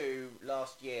happened. two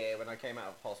last year when I came out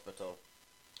of hospital.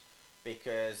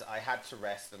 Because I had to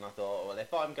rest and I thought, well,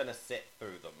 if I'm going to sit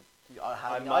through them,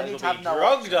 I might need as to well have be no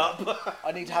drugged option. up.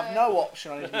 I need to have no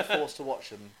option. I need to be forced to watch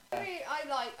them. I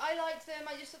liked them.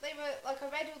 I just thought they were like I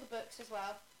read all the books as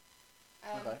well.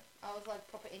 Okay. I was like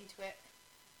proper into it.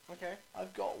 Okay.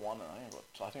 I've got one, and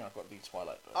I think I've got the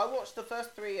Twilight book. I watched the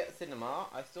first three at the cinema.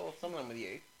 I saw some of them with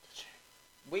you.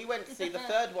 We went to see the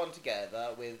third one together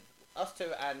with us two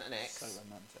and an ex. So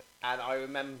romantic. And I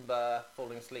remember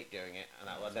falling asleep during it,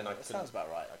 and then I It sounds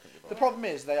about right. I couldn't be The bothered. problem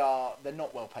is they're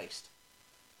not well paced.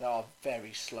 There are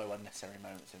very slow, unnecessary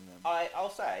moments in them.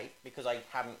 I'll say, because I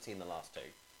haven't seen the last two,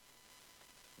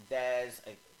 there's,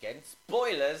 again,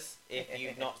 spoilers if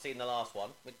you've not seen the last one,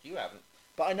 which you haven't.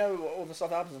 But I know all the stuff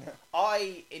that happens in it.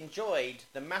 I enjoyed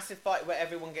the massive fight where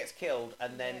everyone gets killed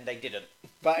and then they didn't.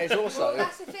 But it's also Well,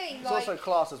 that's the thing. it's Like, also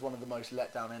classed as one of the most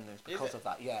let down endings because it? of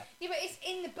that. Yeah. yeah, but it's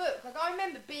in the book. Like I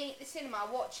remember being at the cinema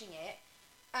watching it,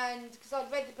 and because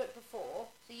I'd read the book before,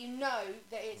 so you know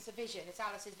that it's a vision. It's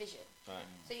Alice's vision. Right.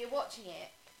 So you're watching it,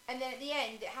 and then at the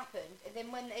end it happened, and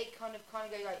then when it kind of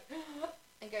goes like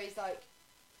and goes like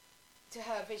to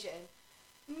her vision,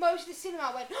 most of the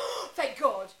cinema went, "Thank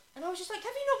God!" And I was just like,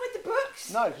 "Have you not read the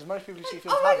books?" No, because most people who see Like,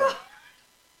 films oh my haven't. God.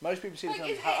 Most people who see Like,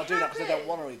 films it are doing that because they don't happened.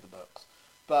 want to read the books.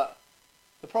 But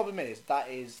the problem is that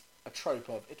is a trope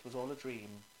of it was all a dream,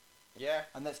 Yeah.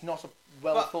 and that's not a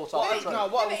well But thought what out it- trope. no,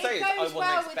 what I but will say it is I goes wasn't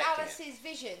well with expecting it. Alice's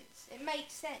visions. It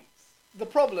makes sense. The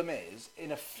problem is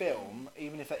in a film,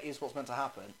 even if that is what's meant to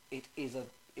happen, it is an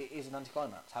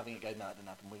anticlimax. Having it go, no, it didn't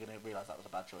happen. We're going to realise that was a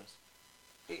bad choice.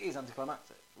 It is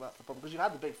anticlimactic. That's the problem because you've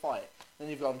had the big fight, then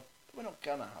you've gone, we're not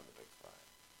going to have the big fight.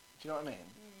 Do you know what I mean?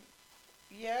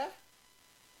 Yeah.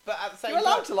 But at the same You're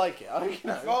allowed time, to like it. I mean, you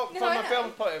know. from I a know.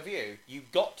 film point of view, you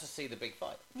got to see the big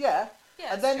fight. Yeah.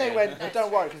 Yeah, And then that's they true. went, but That's don't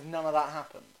true. worry, because none of that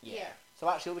happened. Yeah. So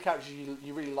actually, all the characters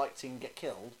you really liked seeing get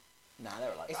killed, nah, they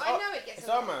were like, It's I know it gets It's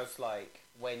a lot. almost like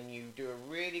when you do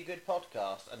a really good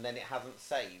podcast and then it hasn't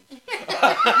saved.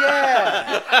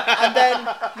 Yeah. And then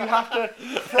you have to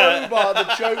crowbar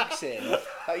the jokes in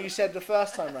that you said the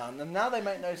first time round, and now they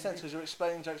make no sense because you're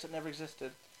explaining jokes that never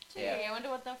existed. Gee, Yeah. I wonder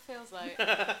what that feels like.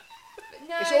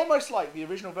 No. It's almost like the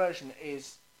original version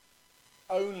is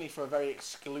only for a very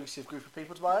exclusive group of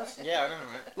people to buy us. Yeah, I know,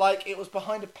 right? Like it was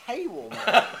behind a paywall. Man.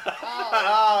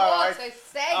 Oh, what a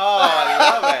segue. Oh, I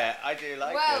love it. I do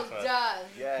like well this one. done.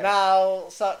 Yeah. Now,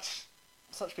 such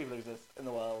people exist in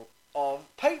the world of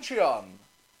Patreon.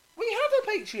 We have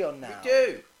a Patreon now. We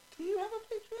do. Do you have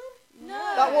a Patreon?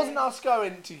 No. That wasn't us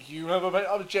going, do you have a Patreon?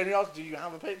 I was genuinely asking, do you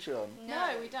have a Patreon? No,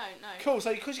 we don't. No. Cool,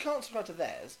 so because you can't subscribe to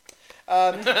theirs,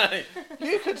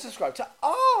 you could subscribe to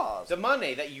ours. The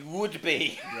money that you would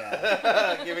be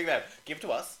giving them, give to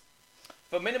us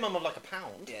for a minimum of like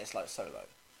 £1. Yeah, it's like so low.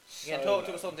 You can talk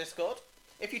to us on Discord.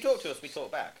 If you talk to us, we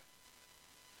talk back.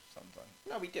 Sometimes.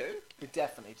 No, we do. We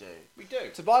definitely do. We do.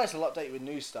 Tobias will update you with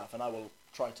new stuff, and I will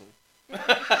try to.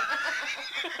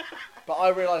 But I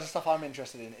realise the stuff I'm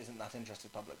interested in isn't that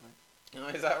interested publicly. Oh,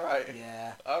 is that right?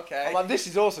 Yeah. Okay. I'm like, this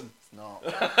is awesome. It's not.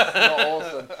 It's not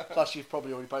awesome. Plus, you've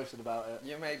probably already posted about it.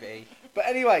 You may be. But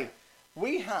anyway,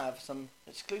 we have some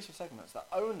exclusive segments that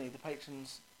only the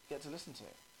patrons get to listen to.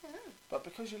 But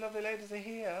because you lovely ladies are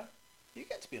here, you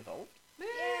get to be involved.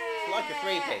 It's like a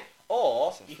 3p. Or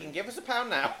It's a you can free- give us £1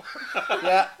 now.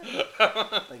 Yeah.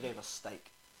 They gave us steak.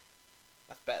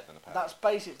 That's better than £1. That's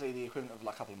basically the equivalent of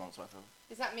like a couple of months worth of.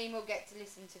 Does that mean we'll get to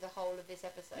listen to the whole of this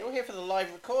episode? You're here for the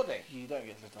live recording. You don't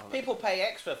get to listen to all People pay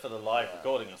extra for the live Yeah.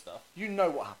 recording and stuff. You know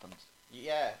what happens.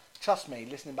 Yeah. Trust me,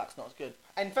 listening back's not as good.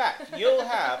 In fact, you'll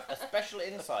have a special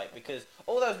insight because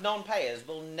all those non-payers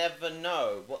will never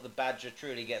know what the Badger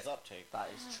truly gets up to. That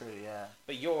is true, yeah.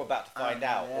 But you're about to find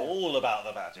out yeah. all about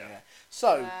the Badger. Yeah.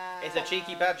 So, It's a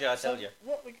cheeky Badger, I tell you.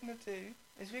 what we're going to do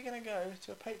is we're going to go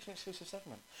to a Patreon exclusive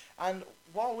segment. And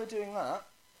while we're doing that,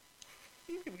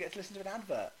 you people get to listen to an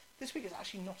advert. This week is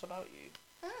actually not about you.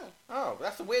 Oh. Oh,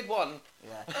 that's a weird one.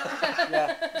 Yeah.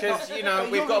 Yeah. Because, you know,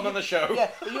 But we've you're got them gonna- on the show. Yeah,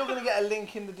 but you're going to get a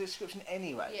link in the description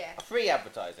anyway. Yeah. Free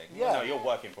advertising. Yeah. Well, no, you're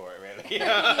working for it, really.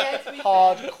 Yeah, to be fair.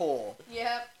 Hardcore.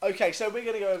 Yep. Okay, so we're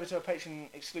going to go over to a Patreon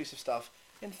exclusive stuff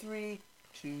in 3,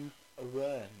 2,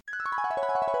 1.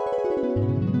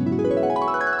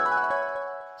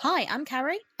 Hi, I'm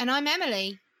Carrie, And I'm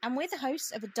Emily. and we're the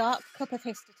hosts of A Dark Cup of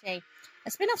Histortea,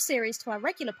 a spin-off series to our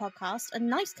regular podcast, A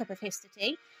Nice Cup of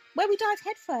Histortea, where we dive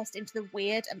headfirst into the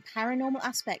weird and paranormal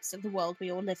aspects of the world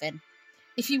we all live in.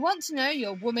 If you want to know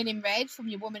your woman in red from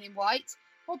your woman in white,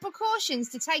 or precautions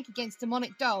to take against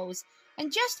demonic dolls,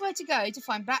 and just where to go to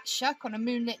find Black Shuck on a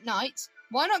moonlit night,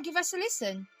 why not give us a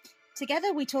listen?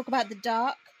 Together we talk about the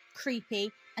dark,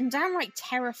 creepy, and downright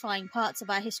terrifying parts of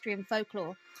our history and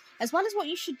folklore, as well as what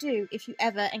you should do if you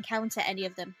ever encounter any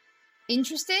of them.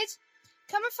 Interested?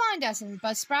 Come and find us on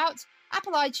Buzzsprout,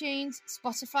 Apple iTunes,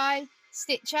 Spotify,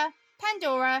 Stitcher,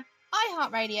 Pandora,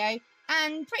 iHeartRadio,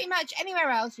 and pretty much anywhere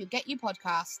else you'll get your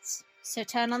podcasts. So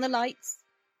turn on the lights,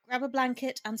 grab a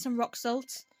blanket and some rock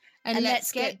salt, And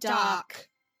let's get dark.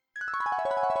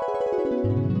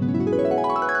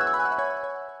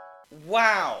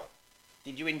 Wow!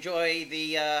 Did you enjoy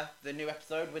the new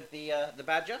episode with the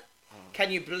Badger?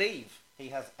 Can you believe he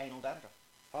has anal dandruff?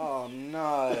 Oh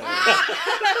no.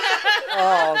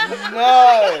 Oh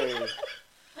no.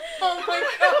 Oh my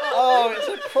god! Oh, it's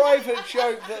a private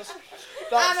joke that's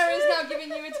Anna is now giving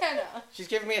you a tenner. She's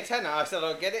giving me a tenner. I said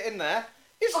I'll get it in there.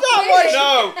 Is Oh, that why really?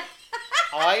 No!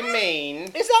 I mean...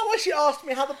 Is that why she asked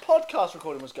me how the podcast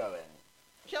recording was going?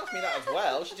 She asked me that as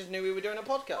well. She just knew we were doing a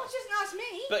podcast. Well, just ask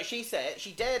me. But she said,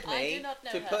 she dared I me do not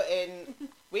know to her. put in...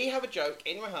 We have a joke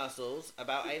in rehearsals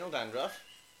about anal dandruff.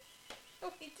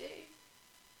 Oh, we do.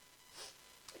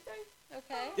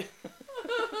 Okay.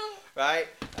 Right?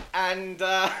 And,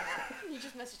 You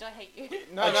just messaged, I hate you.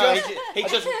 No, I no, just- he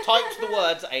just typed the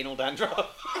words anal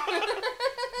dandruff.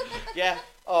 Yeah.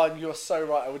 Oh, and you're so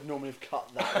right. I would normally have cut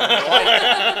that.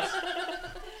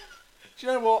 Right? Do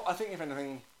you know what? I think if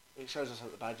anything, it shows us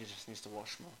that the Badger just needs to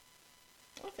wash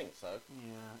more. I think so.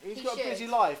 Yeah, he's He got a should. busy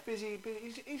life.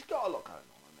 He's got a lot going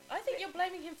on. I think you're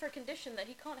blaming him for a condition that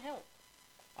he can't help.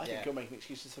 I think Yeah. you're making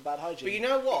excuses for bad hygiene. But you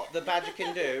know what the Badger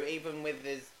can do, even with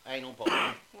his anal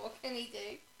problem? What can he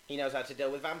do? He knows how to deal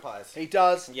with vampires. he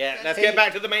does. Yeah, let's He- get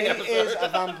back to the main he episode. is a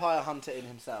vampire hunter in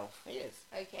himself. He is.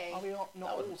 Okay. Are we not That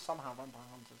all wouldn't- somehow vampire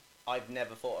hunters? I've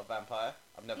never fought a vampire.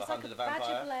 I've never He's hunted like a a badger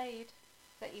vampire. blade.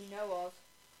 That you know of.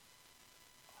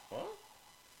 What?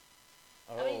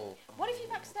 I mean, Oh. what if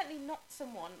you've accidentally knocked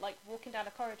someone, like walking down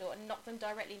a corridor, and knocked them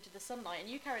directly into the sunlight, and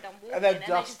you carried on walking, And then they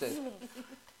dusted. just-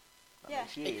 That Yeah.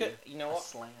 makes you It could, you know a what?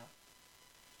 slayer.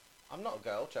 I'm not a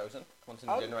girl chosen. Once in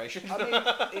a generation. I mean,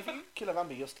 if you kill a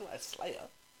vampire, you're still a slayer.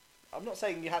 I'm not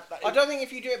saying you had that. I don't think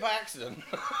if you do it by accident.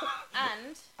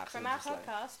 And from our Accidentally slain.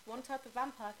 podcast, one type of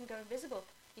vampire can go invisible.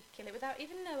 You can kill it without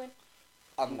even knowing.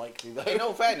 Unlikely though. In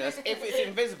all fairness, if it's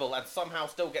invisible and somehow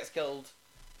still gets killed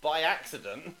by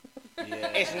accident, Yeah.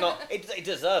 it's not. It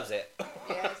deserves it.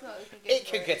 Yeah, it's not looking good. It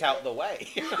could get out the way.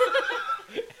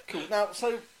 Cool. Now,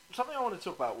 so something I wanted to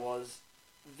talk about was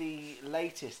the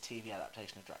latest TV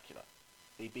adaptation of Dracula,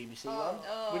 the BBC one.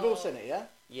 Oh. We've all seen it, yeah?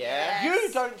 Yeah. Yes.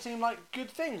 You don't seem like good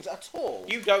things at all.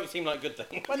 You don't seem like good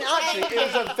things. When actually,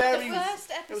 it was a very, The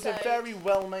first it was a episode very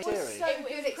well-made was series. so It was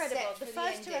good incredible. except The for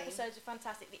first the two ending. episodes were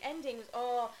fantastic. The ending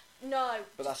was, no.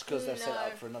 But that's because they've set no.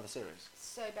 up for another series.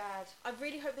 So bad. I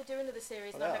really hope they do another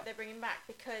series, and Oh, I yeah. hope they bring him back,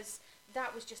 because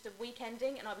that was just a weak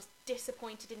ending, and I was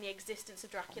disappointed in the existence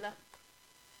of Dracula.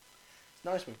 It's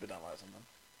nice when we don't like something.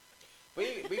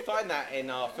 We find that in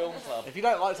our film club. If you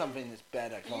don't like something, it's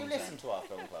better Do you content. listen to our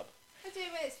film club? I do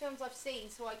when it's films I've seen,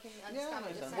 so I can understand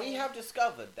what you're saying. We have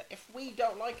discovered that if we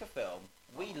don't like a film,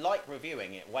 we like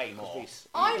reviewing it way 'Cause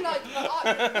more. I like,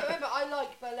 remember, I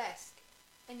like burlesque,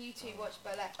 and you two watch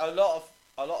burlesque. A lot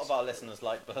of our listeners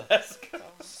like burlesque.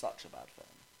 Such a bad film.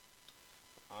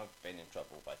 I've been in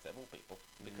trouble by several people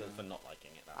because for not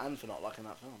liking it. And for not liking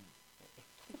that film.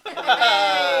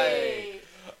 Hey!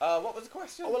 What was the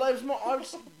question? Oh, well, I just want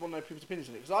to know people's opinions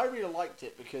on it, because I really liked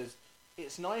it, because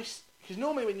it's nice, because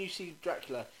normally when you see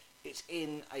Dracula, it's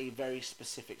in a very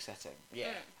specific setting.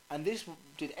 Yeah. And this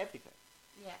did everything.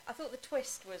 Yeah, I thought the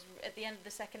twist was at the end of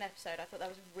the second episode. I thought that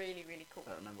was really, really cool. I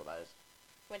don't remember what that is.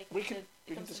 When he We comes can- to, we it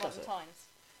can comes to discuss modern it. times.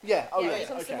 Yeah, oh yeah, yeah, when it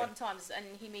comes okay. to modern times, and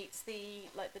he meets the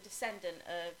descendant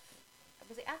of,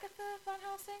 was it Agatha Van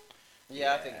Helsing?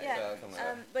 Yeah, I think Yeah. so. Something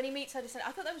like that. When he meets her descendant,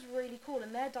 I thought that was really cool,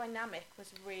 and their dynamic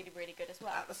was really, really good as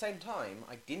well. At the same time,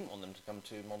 I didn't want them to come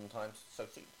to modern times so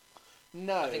soon.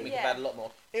 No, I think we could Yeah. have had a lot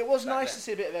more, it was back nice then. to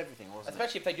see a bit of everything, wasn't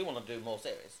especially if they do want to do more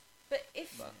series. But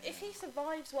if But- he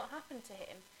survives what happened to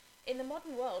him in the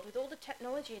modern world with all the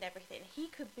technology and everything, he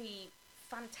could be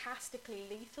fantastically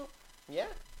lethal. Yeah.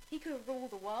 He could rule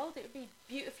the world. It would be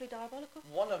beautifully diabolical.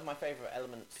 One of my favourite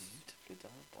elements. it?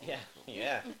 Beautifully Yeah,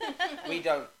 diabolical.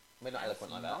 yeah. We're not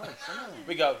eloquent like that. Nice, isn't it?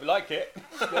 We go, we like it.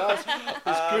 Guys,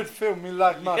 it's good film, we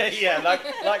like much. yeah,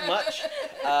 like much.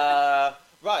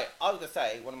 Right, I was gonna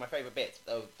say one of my favourite bits,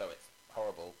 though it's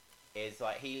horrible, is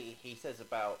like he says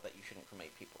about that you shouldn't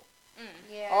cremate people,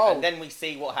 Yeah. Oh. and then we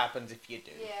see what happens if you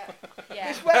do. Yeah.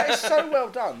 Yeah. It's so well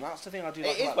done, that's the thing I do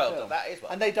like It is about well the done. film. That is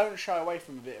well. And they don't shy away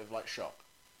from a bit of like shock.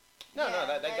 No,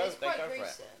 they go it's quite for it.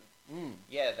 gruesome.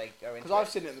 Yeah, they go into. Because I've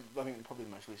seen it, I think probably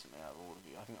the most recently out of all of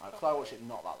you. I think I watched it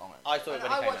not that long ago. I saw it And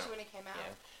when it I came watched out. it when it came out.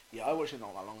 Yeah. Yeah, I watched it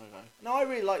not that long ago. No, I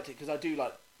really liked it because I do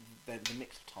like the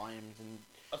mix of times and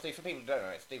Obviously, for people who don't know,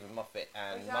 it's Stephen Moffat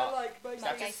and Which Mark. I like most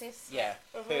Mark of it. Gatiss. Yeah,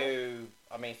 Uh-huh. who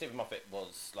I mean, Stephen Moffat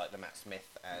was like the Matt Smith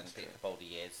and That's Peter true. Capaldi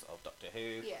years of Doctor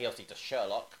Who. Yeah. He obviously does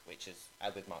Sherlock, which is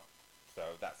with Mark. So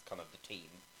that's kind of the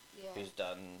team Yeah. who's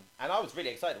done. And I was really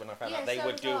excited when I found Yeah, out they so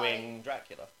were was doing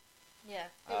Dracula. Yeah.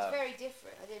 It was Uh, very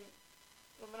different. I didn't.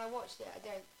 When I watched it, I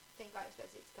don't think I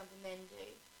expected it to come from them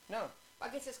too. No, But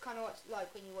I guess it's kind of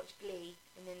like when you watch Glee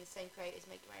and then the same creators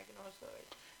make American Horror Story.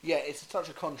 yeah, it's such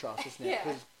a contrast, isn't it? Yeah.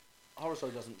 Because horror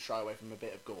story doesn't shy away from a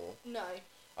bit of gore. No.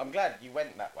 I'm glad you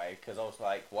went that way because I was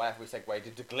like, why have we segued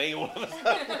into Glee all of a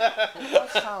sudden? It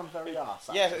does sound very us.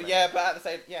 yeah, actually. yeah, but at the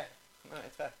same, no,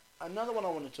 it's fair. Another one I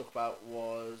wanted to talk about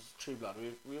was True Blood.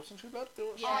 We all seen True Blood? We all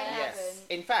watched Yeah. I it? Yes. haven't.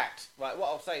 In fact, right, what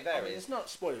I'll say I there mean, is, it's not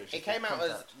spoilers. it came out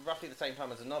as roughly the same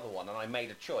time as another one, and I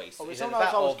made a choice. Oh, it's Either something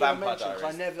else that I or was going to Vampire mention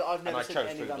because Diaries. I've And never I seen chose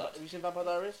any True Vampire. Blood. Have you seen Vampire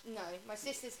Diaries? No. My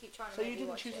sisters keep trying to So make you me didn't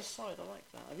watch choose a it. side. I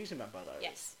like that. Have you seen Vampire Diaries?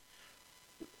 Yes.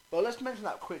 Well, let's mention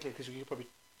that quickly because we could probably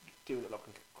do it a lot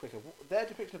quicker. Their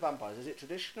depiction of vampires, is it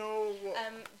traditional? What?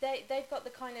 They've got the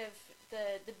kind of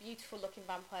the beautiful looking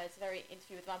vampires, very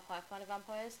Interview with the Vampire kind of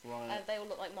vampires. Right. They all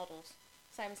look like models.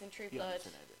 Same as in True You Blood. haven't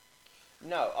seen it, have you?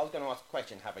 No, I was going to ask a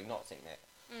question, having not seen it.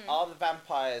 Mm. Are the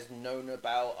vampires known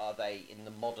about? Are they in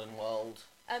the modern world?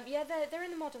 Yeah, they're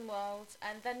in the modern world,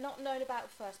 and they're not known about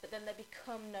first, but then they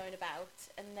become known about,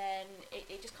 and then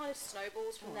it just kind of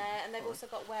snowballs from there. And they've also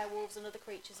got werewolves and other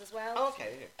creatures as well. Oh,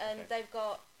 okay. And they've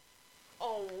got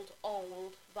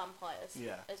old vampires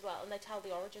Yeah. as well, and they tell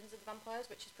the origins of the vampires,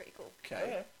 which is pretty cool.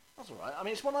 Okay. Yeah. That's alright. I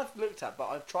mean, it's one I've looked at, but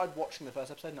I've tried watching the first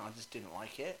episode and I just didn't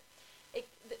like it.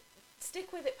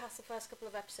 Stick with it past the first couple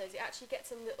of episodes. It actually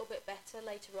gets a little bit better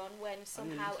later on when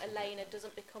somehow interesting. Elena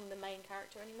doesn't become the main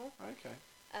character anymore. Okay.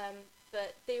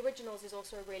 But the originals is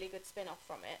also a really good spin-off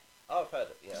from it. Oh, I've heard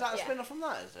it. Yeah. Is that a Yeah. spin-off from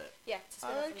that, is it? Yeah, to spin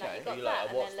off from that. okay. You've got You like, that I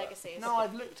and watched then that. Legacy. is No,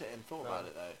 I've looked at it and thought No. about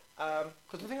it though.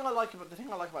 Because the thing I like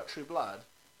about True Blood,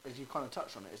 as you kind of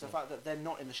touched on it, is the fact that they're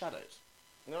not in the shadows.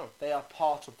 No. They are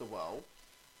part of the world,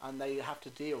 and they have to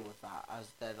deal with that as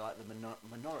they're like the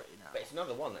minority now. But it's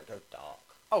another one that goes dark.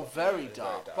 Oh, very It's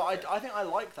dark. very dark, But yeah. I think I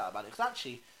like that about it, because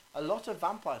actually a lot of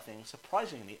vampire things,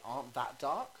 surprisingly, aren't that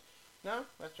dark. No,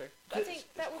 that's true. I think It's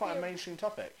that would quite be a mainstream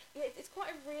topic. Yeah, it's quite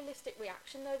a realistic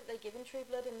reaction though that they give in True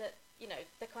Blood, in that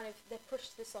they're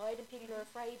pushed to the side and people are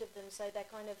afraid of them, so they're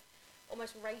kind of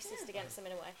almost racist against them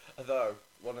in a way. Although,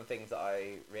 one of the things that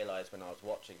I realised when I was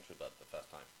watching True Blood the first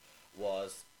time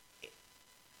was,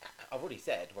 I've already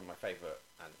said one of my favourite,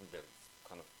 and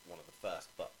kind of one of the first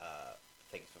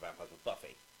things for vampires was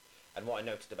Buffy. And what I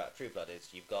noticed about True Blood is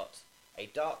you've got a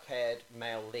dark-haired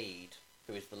male lead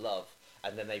who is the love,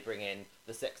 and then they bring in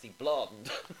the sexy blonde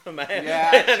man, Yeah,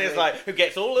 and actually. it's like, who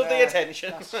gets all of the Yeah,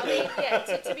 attention. that's I mean, yeah,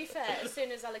 to be fair, as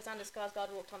soon as Alexander Skarsgård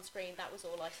walked on screen, that was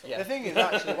all I saw. Yeah. The thing is,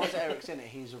 actually, once Eric's in it,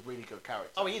 he's a really good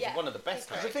character. Oh, he's Yeah. one of the best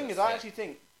Because characters. the thing is, I actually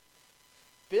think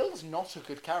Bill's not a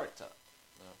good character.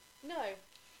 No,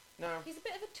 No, he's a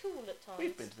bit of a tool at times.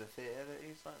 We've been to the theatre that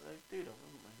he's like the dude of,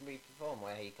 haven't we? we perform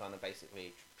where he kind of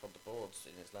basically trod the boards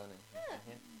in his learning. Yeah.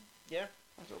 Yeah.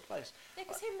 Nice little place. Yeah,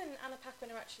 because him and Anna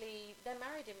Paquin are actually, they're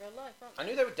married in real life, aren't I they?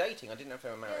 knew they were dating. I didn't know if they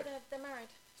were married. Yeah, they're married.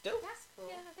 Still? That's cool.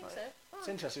 Yeah, I think Right. so. It's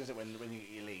interesting, isn't it, when you get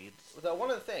your leads? Although one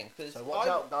of the things, because So watch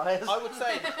out, guys. I would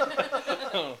say,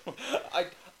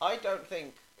 I don't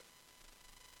think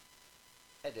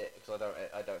edit because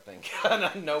I don't think and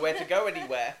I know where to go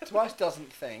anywhere. Twice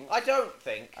doesn't think. I don't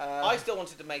think. Um, I still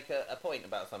wanted to make a point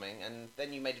about something, and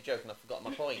then you made a joke, and I forgot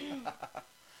my point.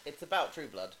 It's about True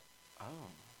Blood. Oh.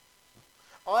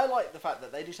 I like the fact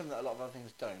that they do something that a lot of other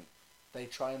things don't. They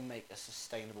try and make a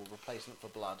sustainable replacement for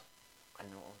blood. I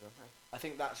know what I was going to say. I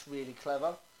think that's really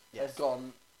clever. Yes. They've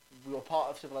gone, we're part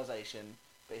of civilization,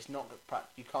 but it's not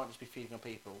you can't just be feeding on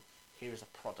people. Here is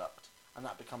a product, and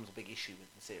that becomes a big issue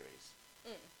with the series.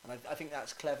 And I think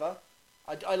that's clever.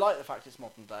 I like the fact it's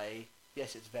modern day.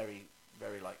 Yes, it's very,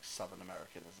 very like Southern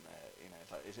American, isn't it? You know,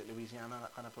 it's like, is it Louisiana,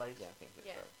 that kind of place? Yeah, I think it's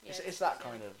Yeah. so. It's that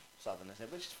kind of Southern, isn't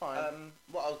it? Which is fine.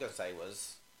 What I was going to say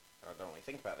was, I don't really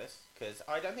think about this because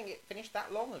I don't think it finished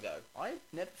that long ago. I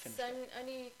never finished So it.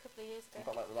 only a couple of years I've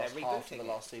ago. got like the They're last half of rebooting the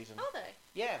it. last season. Are they?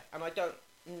 Yeah, and I don't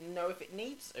know if it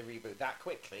needs a reboot that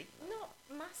quickly. Not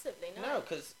massively, no. No,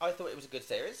 because I thought it was a good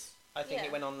series. I think Yeah.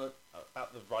 it went on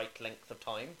about the right length of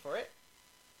time for it.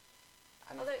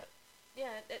 And Although,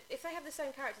 yeah, if they have the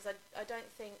same characters, I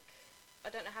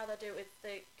don't know how they'll do it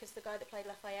with because the guy that played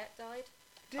Lafayette died.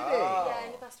 Did Oh. Yeah,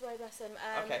 and he passed away, bless him.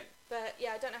 Okay. But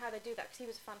yeah, I don't know how they do that because he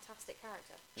was a fantastic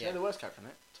character. Do you know the worst character in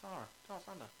it? Tara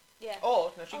Sander. Yeah.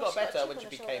 Oh, no, she Oh, got she got a better chip when on she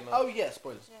the became shoulder. a Oh yeah,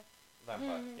 spoilers.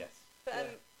 vampire. Mm. Yes. But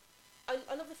Yeah.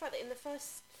 I love the fact that in the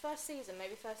first season,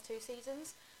 maybe first 2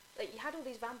 seasons, like you had all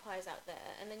these vampires out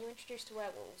there, and then you're introduced to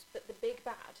werewolves, but the big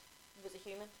bad was a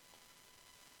human.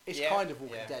 It's Yeah, kind of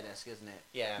Walking yeah. Dead-esque, isn't it?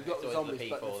 Yeah, You've got it's the always zombies,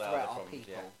 but the that are threat the are problems,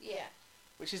 people. yeah. Yeah.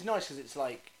 Which is nice because it's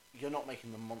like you're not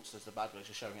making the monsters the bad guys.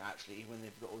 You're showing actually, even when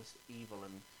they've got all this evil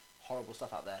and horrible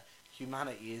stuff out there,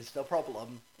 humanity is the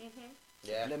problem.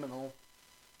 Yeah. Subliminal.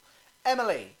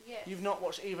 Emily, Yes. you've not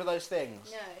watched either of those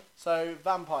things. No. So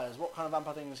vampires. What kind of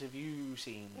vampire things have you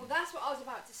seen? Well, that's what I was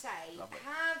about to say. Lovely.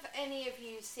 Have any of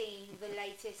you seen the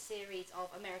latest series of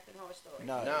American Horror Story?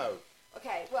 No. No.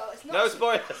 Okay, well, it's not. No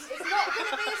spoilers. It's not going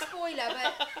to be a spoiler,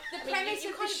 but the I mean, premise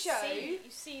you of the kind show. you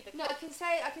see the No, I can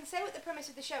say what the premise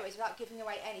of the show is without giving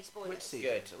away any spoilers. Which season?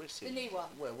 Good. Which season? new one.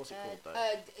 Well, what's it called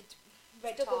though?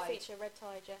 Red double Tide. feature, Red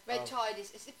Tide, yeah. Red Oh. Tide it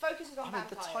focuses on I mean,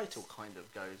 vampires. the title kind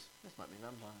of goes. This might be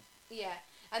vampires. Yeah,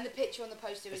 and the picture on the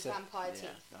poster is It's a- vampire yeah,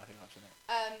 teeth. no, I think I've seen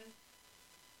it.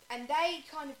 And they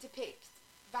kind of depict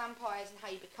vampires and how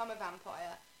you become a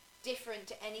vampire different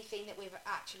to anything that we've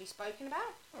actually spoken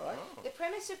about. All right. Oh. The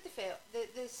premise of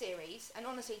the series, and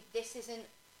honestly, this isn't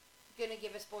going to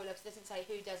give a spoiler because it doesn't say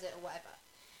who does it or whatever,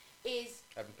 is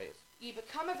Evan Peters. you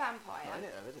become a vampire. No, I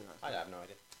didn't know, didn't I? I have no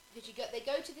idea. Because they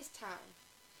go to this town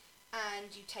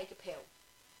and you take a pill.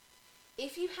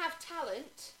 If you have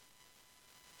talent,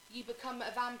 you become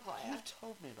a vampire. You've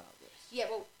told me about this. Yeah,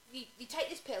 well, you take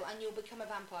this pill and you'll become a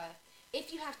vampire.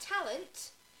 If you have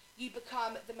talent, you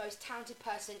become the most talented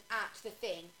person at the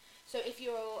thing. So if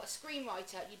you're a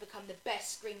screenwriter, you become the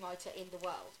best screenwriter in the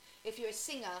world. If you're a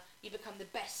singer, you become the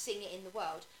best singer in the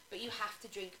world. But you have to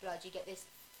drink blood. You get this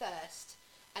thirst,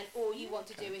 and all you want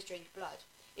to do is drink blood.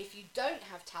 If you don't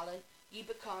have talent, you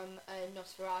become a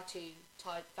Nosferatu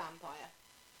type vampire.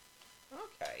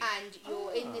 Okay. And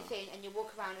you're in the Ah. thing, and you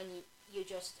walk around, and you're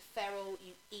just feral.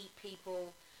 You eat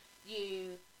people.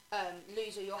 You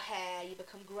lose all your hair, you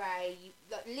become grey,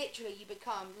 literally you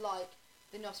become like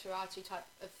the Nosferatu type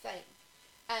of thing.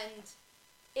 And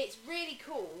it's really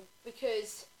cool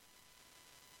because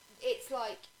it's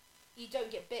like you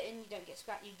don't get bitten, you don't get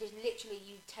scratched, you just literally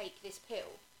you take this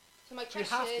pill. So my question,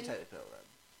 you have to take the pill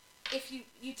then? if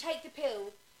you take the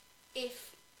pill,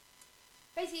 if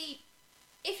basically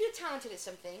if you're talented at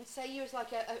something, say you was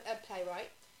like a playwright,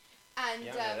 and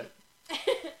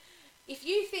if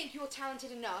you think you're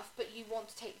talented enough but you want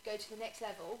to go to the next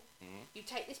level, you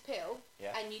take this pill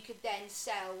and you could then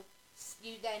sell.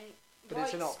 You then write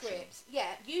scripts.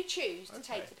 Yeah, you choose to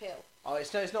take the pill. Oh,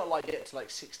 it's not like you get to like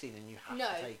 16 and you have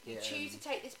to take it. No, you choose to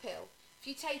take this pill. If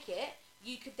you take it,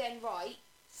 you could then write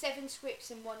 7 scripts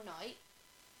in one night,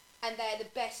 and they're the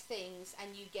best things,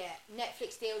 and you get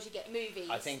Netflix deals, you get movies.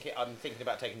 I'm thinking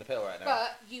about taking the pill right now.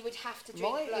 But you would have to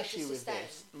drink blood to sustain.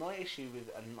 My issue with,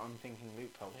 and I'm thinking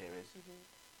loophole here is,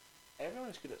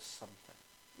 everyone's good at something.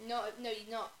 No, you're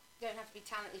not. You don't have to be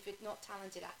talented if you're not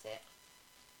talented at it.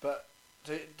 But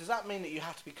does that mean that you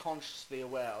have to be consciously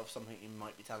aware of something you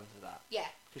might be talented at? Yeah.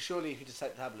 Because surely if you just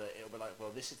take the tablet, it'll be like, well,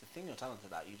 this is the thing you're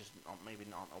talented at. You just maybe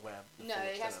not aware of the No, full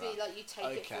it has to extent be of like you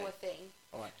take it for a thing.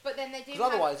 All right. But then they do. Because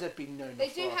otherwise, there'd be no. They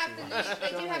do have the Nosferatu.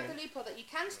 they do have the loophole that you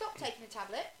can stop taking the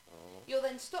tablet. You'll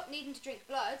then stop needing to drink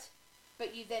blood,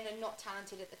 but you then are not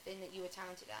talented at the thing that you were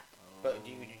talented at. But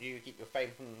do you keep your fame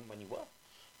from when you were?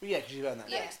 Well, yeah, because you earned that.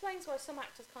 That explains why some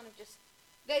actors kind of just.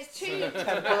 There's two.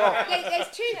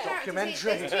 there's two Documentary.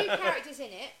 characters. There's 2 characters in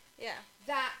it. Yeah.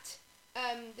 That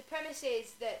the premise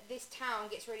is that this town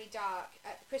gets really dark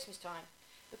at Christmas time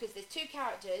because there's 2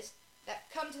 characters that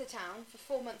come to the town for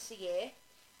 4 months a year,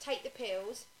 take the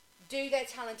pills, do their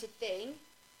talented thing,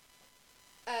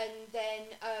 and then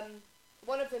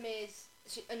one of them is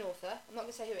an author. I'm not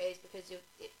going to say who it is because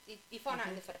you find out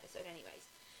in the first episode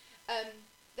anyways.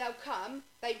 They'll come,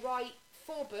 they write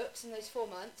 4 books in those 4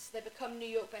 months, they become New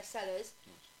York bestsellers,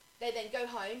 they then go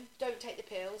home, don't take the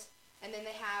pills, and then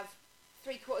they have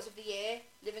 3/4 of the year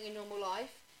living a normal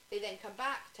life. They then come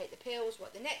back, take the pills,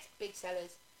 write the next big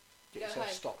sellers, Get go yourself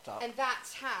home. stocked up. And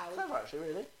that's how... Clever, actually,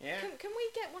 really. Yeah. Can we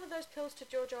get one of those pills to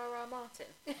George R.R. Martin?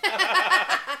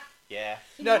 Yeah.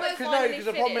 No, might because finally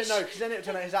the problem is finish. because then it would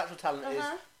turn out his actual talent is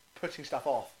putting stuff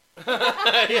off.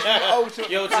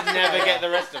 You'll just never get the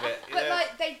rest of it. But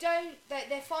like they don't,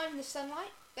 they're fine in the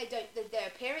sunlight. They don't. Their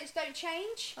appearance don't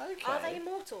change. Okay. Are they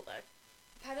immortal though?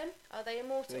 Pardon? Are they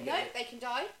immortal? They No, they can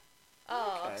die.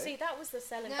 Oh, Okay. see, that was the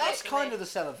selling. No. bit That's for kind me. of the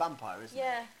sell of vampire, isn't it?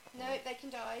 Yeah. No, they can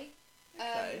die.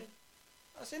 Okay.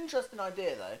 That's an interesting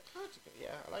idea, though. Yeah,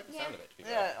 I like the Yeah. sound of it. To be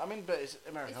Yeah, I mean, but it's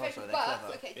American It's Horror, very, so they're but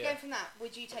clever. okay, Yeah. going from that,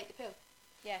 would you take the pill?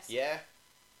 Yes. Yeah.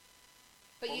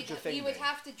 But What would your thing you would be?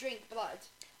 have to drink blood.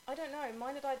 I don't know.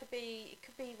 Mine would either be. It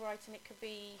could be writing. It could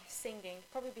be singing.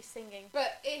 Probably be singing.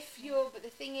 But but the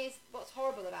thing is, what's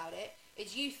horrible about it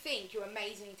is you think you're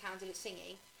amazingly talented at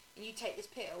singing, and you take this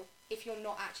pill. If you're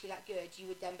not actually that good, you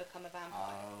would then become a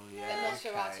vampire. Oh, A yeah.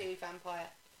 Nosferatu Okay. vampire,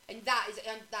 and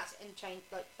that's unchained.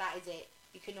 Like that is it.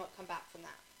 You cannot come back from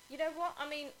that. You know what? I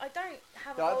mean, I don't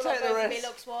have a I'd whole lot take the going for me risk.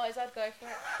 looks wise. I'd go for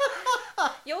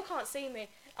it. You can't see me.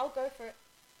 I'll go for it.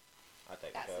 I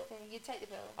take That's the the pill. thing. You take the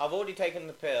pill. I've already taken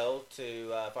the pill to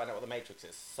find out what the Matrix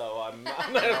is, so I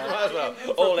might as well for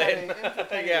a all penny, in. for a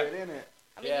penny, Yeah. really, innit?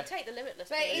 I mean, Yeah. you take the limitless.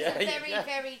 But it pill. is a Yeah, very, yeah.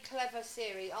 very clever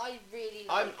series. I really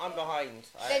like I'm it. behind.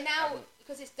 They're now,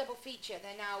 because it's double feature,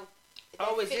 they're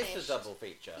Oh, they're is this finished. a double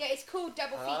feature? Yeah, it's called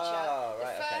double feature. Oh,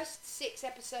 right, the okay. first 6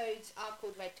 episodes are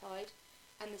called Red Tide,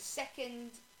 and the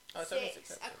second Oh, it's only 6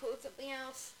 6 are episodes. called something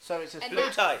else. So it's a And Blue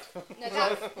that- Tide. No,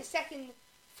 that, the second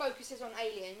focuses on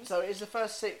aliens. So is the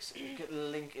first 6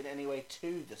 link in any way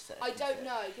to the set? I don't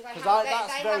know because Because they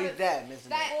that's very haven't. them, isn't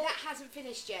That, it? that hasn't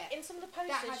finished yet. In some of the That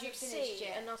posters, hasn't you finished see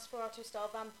yet. a Nosferatu-style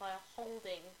vampire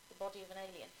holding the body of an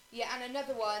alien. Yeah, and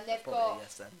another one they've Probably got.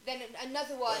 yes then. Then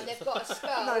another one they've got a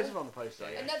skull. No, it's on the poster.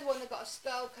 Yeah. Another one they've got a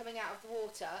skull coming out of the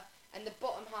water, and the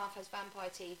bottom half has vampire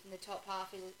teeth, and the top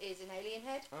half is an alien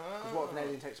head. Because what if an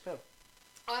alien takes a pill?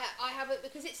 I have it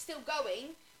because it's still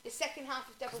going. The second half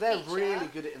of double Because they're feature. really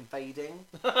good at invading,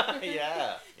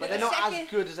 Yeah. but The they're not as second-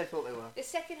 good as they thought they were. The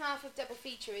second half of double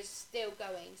feature is still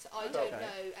going, so I Okay. don't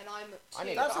know, and I'm. I need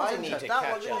too- That sounds I need to interesting. That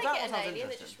catch one- up. yeah, Might that get one an sounds alien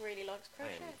that interesting. just really likes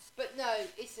crochet. But no,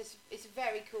 it's a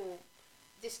very cool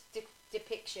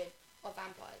depiction of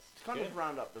vampires. To kind Yeah. of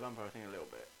round up the vampire thing a little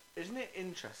bit, isn't it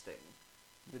interesting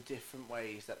the different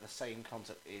ways that the same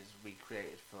concept is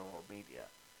recreated for media?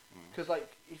 Because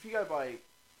like if you go by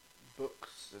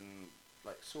books and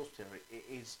like source material, it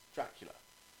is Dracula.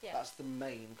 Yeah. That's the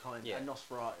main kind Yeah. and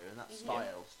Nosferatu and that Mhm.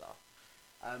 style stuff.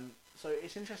 So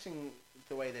it's interesting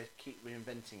the way they keep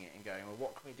reinventing it and going, well,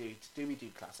 what can we do? Do we do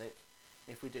classic?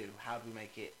 If we do, how do we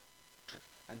make it?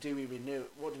 And do we renew?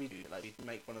 What do we do? Like, do we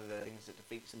make one of the things that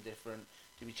defeats them different?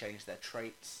 Do we change their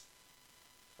traits?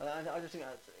 I just think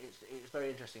it's very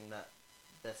interesting that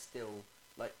they're still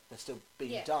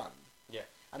being done. Yeah.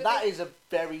 And But that is a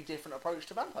very different approach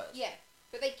to vampires. Yeah,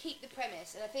 but they keep the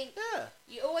premise, and I think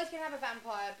you always can have a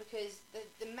vampire because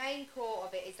the main core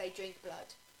of it is they drink blood.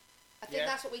 I think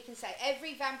that's what we can say.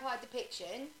 Every vampire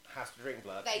depiction Has to drink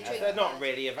blood. They drink They're blood. not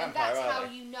really a vampire, and that's are how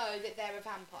they? you know that they're a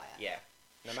vampire. Yeah.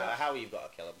 No matter how you've got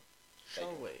to kill them.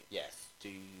 Shall we Yes. do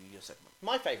your segment?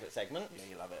 My favourite segment. Yeah,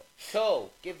 you love it.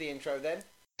 Cool. Give the intro then.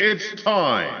 It's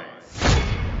time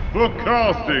for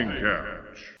Casting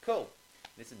Couch. Cool.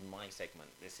 This is my segment.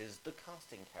 This is the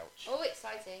casting couch. Oh,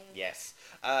 exciting. Yes.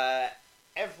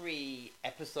 Every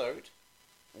episode,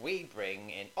 we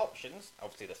bring in options.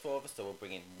 Obviously, there's 4 of us, so we'll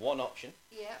bring in one option.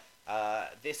 Yeah.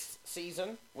 This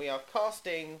season, we are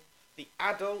casting the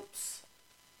adults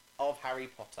of Harry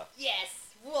Potter. Yes.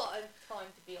 What a time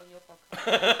to be on your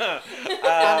podcast.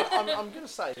 I'm going to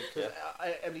say, because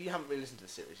Emily, you haven't really listened to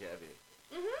the series yet, have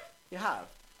you? Mhm. You have,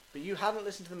 but you haven't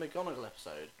listened to the McGonagall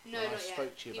episode. No, when I not yet.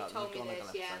 spoke to you You've about the told me McGonagall this,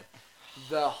 episode. yeah.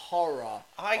 The horror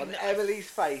I on kn- Emily's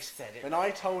face said it. when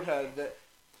I told her that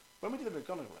when we did the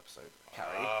McGonagall episode,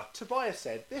 Carrie, Tobias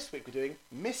said, "This week we're doing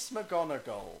Miss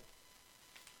McGonagall."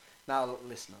 Now,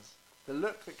 listeners, the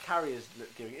look that Carrie is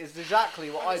giving is exactly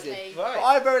what Honestly. I did. Right. But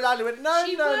I very loudly went, "No,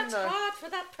 She no, worked no." hard for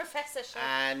that professorship.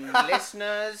 And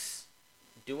listeners,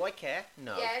 do I care?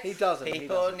 No. Yes. He doesn't. he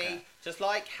People doesn't need, care. just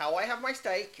like how I have my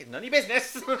steak, it's none of your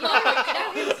business. You know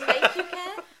who's make you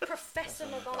care? Professor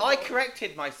McGonagall. I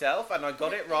corrected myself and I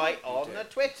got it right on did, the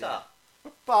Twitter.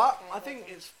 But Okay, I think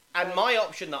it's And my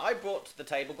option that I brought to the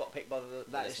table got picked by the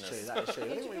that is listeners. true. That is true. I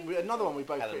think another one we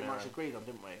both Helen pretty much Mirren. agreed on,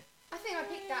 didn't we? I think I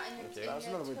picked that in the. That was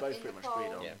another one we both pretty much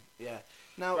agreed on. Yeah. Yeah.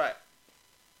 Now, Right. what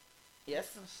Yes?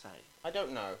 was I going to say? I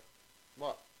don't know.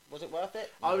 What? Was it worth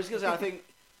it? I was going to say, I think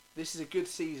this is a good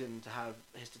season to have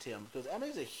Histortea on because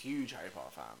Emily's a huge Harry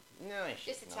Potter fan. No,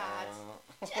 Just a she's tad.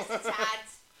 not. Just a tad.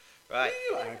 Right.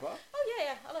 You like Harry Potter? Oh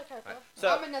yeah, I like Harry Potter. So,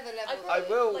 I'm another I level. grew I up,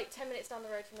 will- like 10 minutes down the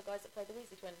road from the guys that played the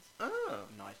Weasley twins. oh.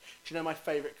 Nice. Do you know my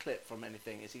favourite clip from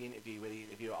anything is the interview where the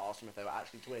interviewer asked him if they were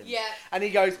actually twins. Yeah. And he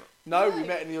goes, "No, we No.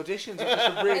 met in the auditions." It's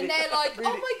just a really, And they're like,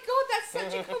 really- "Oh my god, that's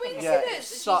such a coincidence." yeah, And it's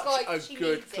she's such like, a she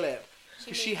good means it. clip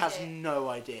because she means has it. no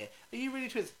idea. Are you really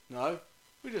twins? No,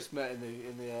 we just met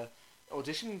in the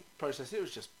audition process. It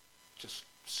was just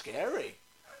scary.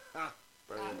 That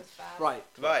Brilliant. was bad. Right.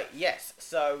 Right, yes.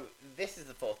 So, this is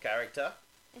the 4th character.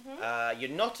 Mm-hmm. You're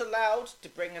not allowed to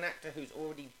bring an actor who's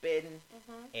already been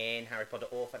in Harry Potter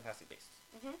or Fantastic Beasts.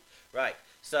 Mhm. Right,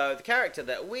 so the character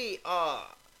that we are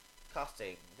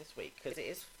casting this week, because it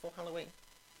is for Halloween,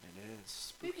 It is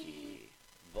spooky.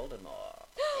 Voldemort.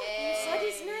 You said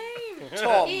his name.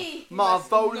 Tom He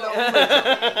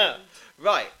Marvolo.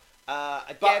 Right,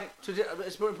 again, But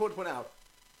it's more important to point out,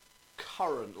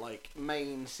 current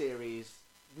main series,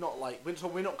 not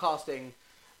we're not casting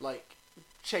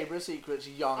Chamber of Secrets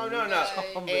young. oh no,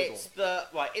 Tom Riddle. it's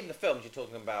in the films you're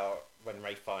talking about when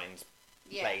Ralph Fiennes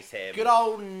Yeah. plays him. Good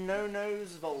old no-nose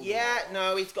Voldemort. Yeah,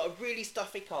 no, he's got a really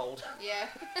stuffy cold. Yeah.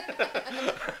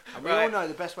 And we all Right. know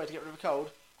the best way to get rid of a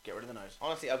cold, get rid of the nose.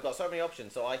 Honestly, I've got so many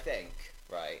options, so I think,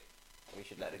 right, we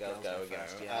should let the girls go again.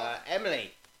 first, yeah.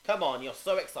 Emily, come on, you're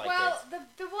so excited. Well, the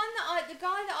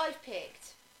guy that I've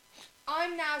picked,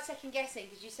 I'm now second guessing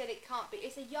because you said it can't be.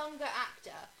 It's a younger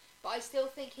actor, but I still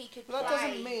think he could But that play.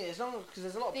 doesn't mean it's not because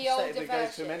there's a lot of the prosthetic older that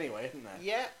goes to him version. anyway, isn't there?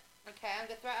 yeah. Okay, I'm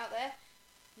gonna throw it out there.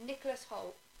 Nicholas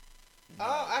Holt.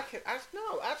 Oh,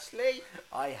 actually,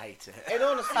 I hate it. and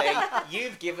honestly,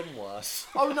 you've given worse.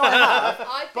 Oh no, I have.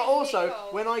 I But think also, Nick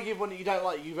Holt- when I give one that you don't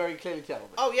like, you very clearly tell me.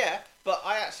 Oh yeah, but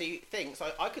I actually think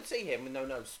so. I could see him with no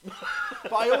nose.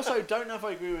 But I also don't know if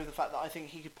I agree with the fact that I think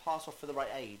he could pass off for the right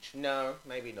age. No,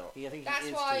 maybe not. I think That's he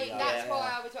is why. too young. That's yeah.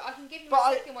 why I was. I can give you But my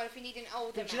I- second one if you need an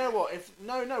older. But do you know what? If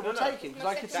we'll no. take him because My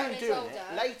I could see second him one doing is it.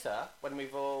 older. Later, when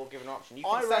we've all given an option, you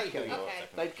I can say reckon who your Okay. second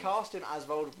they'd option is. cast him as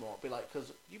Voldemort. Be like,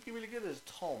 because you'd be really good as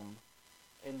Tom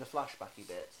in the flashbacky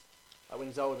bits, like when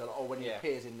he's older or when he Yeah.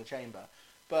 appears in the chamber.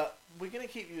 But we're gonna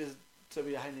keep you as so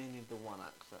we only need the one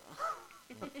actor.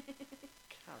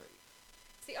 Carrie.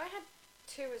 See, I had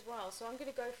 2 as well, so I'm going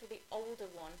to go for the older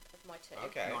one of my 2.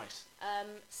 Okay. Nice.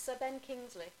 Sir Ben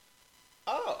Kingsley.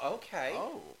 Oh, okay.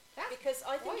 Oh. That's Because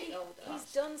I think quite older.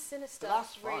 he's done Sinister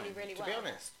that's really, fine. really To well. be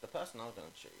honest, the person I was going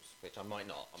to choose, which I might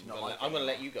not, Do you not like I'm going him? to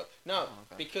let you go. No, Oh,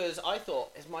 okay. because I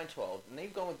thought, is mine 12? And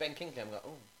they've gone with Ben Kingsley. I'm like,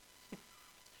 oh.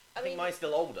 I think mine's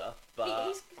still older, but...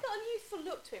 He's got a youthful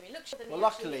look to him. He looks younger than Well, he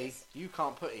actually luckily, is. you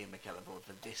can't put Ian McKellen forward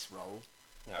for this role.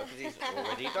 No, because he's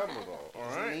already done with all.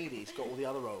 He's Alright. needy. He's got all the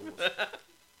other roles.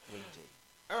 Greedy.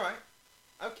 Alright.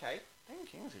 Okay. Ben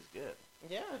Kingsley's good.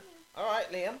 Yeah.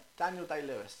 Alright, Liam. Daniel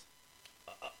Day-Lewis.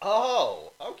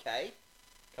 Oh, okay.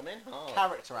 Come in hard.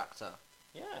 Character actor.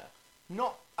 Yeah.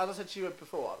 Not, as I said to you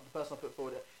before, the person I put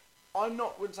forward,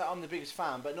 wouldn't say I'm the biggest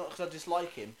fan, but not because I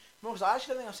dislike him, more because I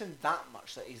actually don't think I've seen that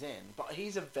much that he's in, but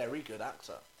he's a very good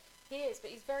actor. He is,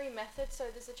 but he's very method, so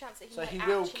there's a chance that he So might he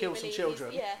will actually kill some believe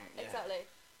children. Yeah, Yeah. exactly.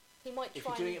 He might If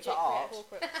try you're doing and it for create art. a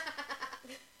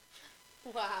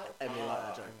Horcrux. Wow. Emily like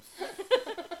that joke.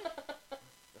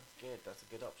 That's good. That's a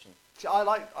good option. See,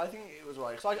 I think it was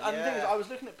right. And the thing is, I was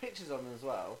looking at pictures of him as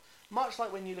well. Much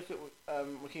like when you look at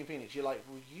Joaquin Phoenix, you're like,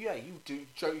 well, yeah,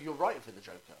 you're right for the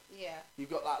Joker. Yeah. You've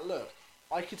got that look.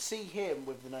 I could see him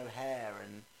with the no hair,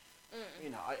 and you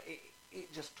know,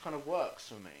 it just kind of works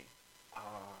for me.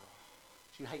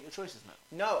 Do you hate your choices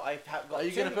now? No, I've got. Are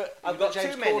you going gonna to put? I've you got put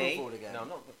James too Corden many. forward again?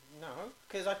 No,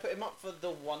 because I put him up for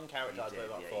the one character You I put did,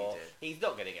 him up yeah, for. you did. He's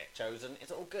not going to get chosen.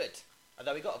 It's all good.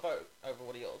 Although we got a vote over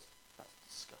one of yours. That's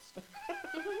disgusting.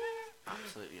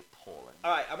 Absolutely appalling. All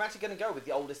right, I'm actually going to go with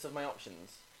the oldest of my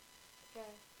options. Okay.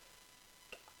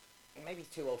 Maybe he's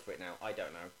too old for it now. I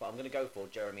don't know, but I'm going to go for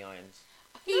Jeremy Irons.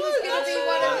 He was going to be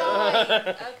one of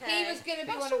mine. Okay. He was going to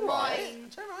be That's one of alright. mine.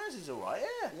 Jeremy Irons is alright,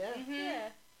 yeah. Yeah. Yeah.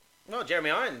 No,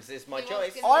 Jeremy Irons is my He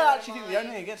was choice. gonna- I actually think the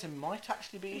only thing against him might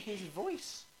actually be his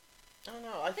voice. I don't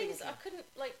know. I The thing think is, I couldn't,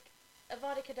 like,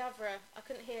 Avada Kedavra, I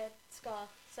couldn't hear Scar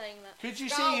saying that. Could you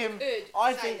Scar see him? could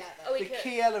I say think that, Oh, though. he the could.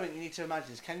 key element you need to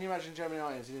imagine is, can you imagine Jeremy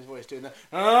Irons in his voice doing that?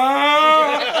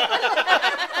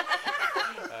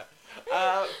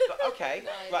 okay.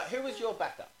 Nice. Right, who was your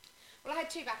backup? Well, I had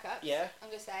two backups. Yeah. I'm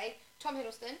going to say Tom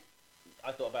Hiddleston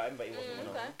I thought about him, but he wasn't one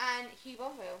of okay. them. and Hugh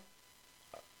Bonneville.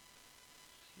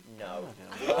 No.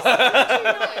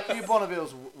 Hugh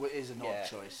Bonneville's is an odd Yeah.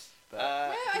 choice. But No,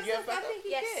 I did you have still I backup? think he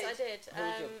Yes, could. I did. Who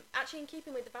was your- Actually, in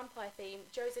keeping with the vampire theme,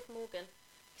 Joseph Morgan,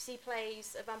 because he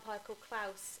plays a vampire called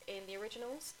Klaus in the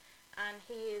originals, and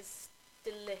he is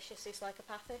deliciously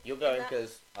psychopathic. You're in going that.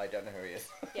 because I don't know who he is.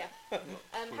 Yeah.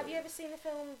 Have you ever seen the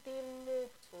film The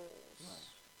Immortals?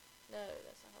 No,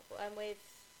 that's not helpful. With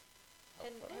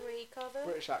Henry Cavill.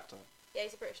 British actor. Yeah,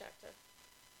 he's a British actor.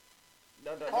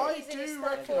 No, no, I no. I think he's in his do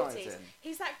third recognise 40s. him.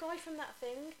 He's that guy from that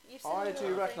thing. You've seen I him in do a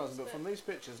lot of recognise him, things, but from these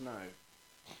pictures, no.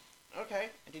 Okay.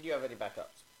 Did you have any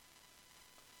backups?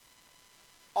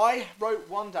 I wrote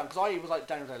one down because I was like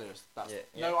Daniel Day-Lewis. That's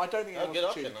Yeah. No, I don't think Oh, anyone good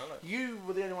else should option, choose. I like it. You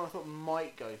were the only one I thought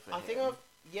might go for I him. think I've...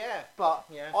 Yeah. But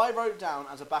Yeah. I wrote down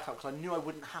as a backup because I knew I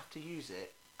wouldn't have to use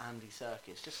it. Andy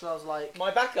Serkis, just because I was like, My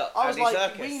backup, I was Andy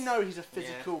like, Serkis. we know he's a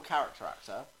physical character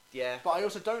actor, Yeah. but I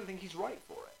also don't think he's right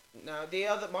for it. No,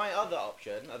 my other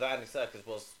option, although Andy Serkis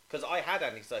was... Because I had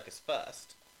Andy Serkis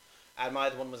first, and my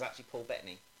other one was actually Paul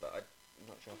Bettany, but I'm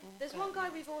not sure. There's one guy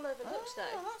we've all overlooked though.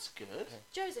 Oh, that's good.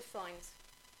 Joseph Fiennes.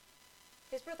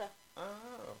 His brother.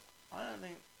 Oh. I don't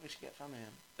think we should get from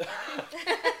him.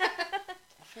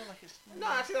 I feel like it's No,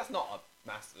 actually, that's not a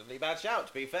massively bad shout,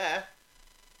 to be fair.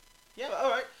 Yeah, but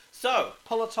alright. So,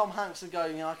 pull a Tom Hanks and go,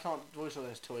 you know, I can't voice all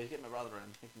those toys. Get my brother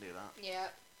in. He can do that. Yeah.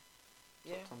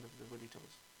 yeah. Some of the Woody toys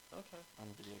Okay.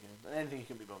 and video games. And anything he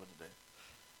can be bothered to do.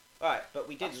 Alright, but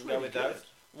we didn't That's go really with good. those.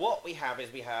 What we have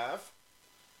is we have...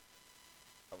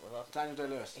 Oh, well, Daniel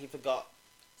Day-Lewis. he forgot.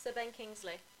 Sir Ben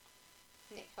Kingsley.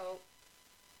 Nick Holt.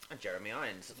 And Jeremy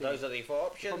Irons. think Those are the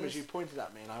four The problem is options. you pointed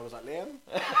at me and I was like, Liam?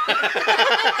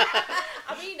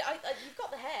 I mean, you've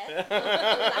got the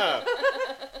hair.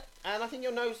 And I think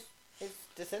your nose is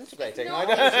disintegrating. No, I it's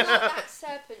know. not that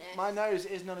serpent. My nose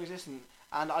is non-existent.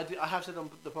 And I have said on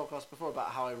the podcast before about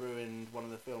how I ruined one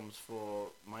of the films for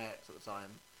my ex at the time.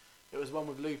 It was the one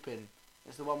with Lupin.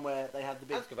 It's the one where they had the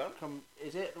big... Azkaban?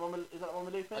 Is it? Is that the one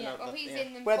with Lupin? I know, Well, but, he's yeah.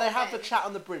 in them. Where they for have the them. chat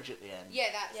on the bridge at the end. Yeah,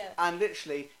 that's Yeah. it. And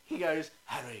literally, he goes,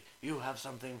 Harry, you have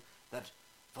something that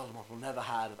Voldemort will never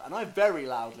have. And I very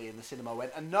loudly in the cinema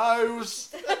went, a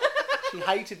nose! She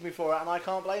hated me for it, and I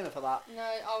can't blame her for that. No,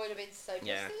 I would have been so pissed.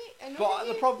 Yeah. But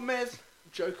the problem is,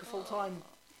 Joker full time.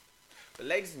 But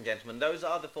ladies and gentlemen, those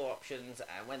are the four options,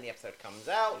 and when the episode comes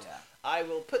out, Yeah. I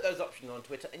will put those options on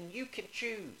Twitter, and you can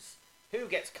choose who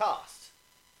gets cast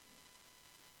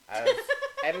as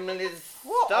Emily's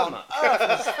What stomach. on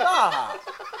earth is that?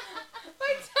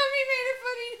 My tummy made a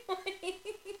funny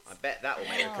noise. I bet that will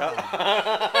make a cut.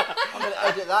 I'm going to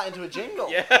edit that into a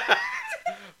jingle. Yeah.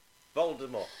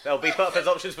 Voldemort. There'll be purpose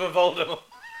options for Voldemort.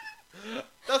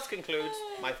 Thus concludes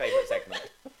my favourite segment.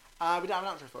 We don't have an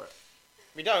outro for it.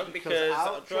 We don't because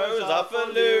outros outros are for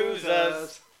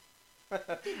losers.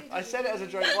 I said it as a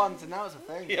joke once, and now it's a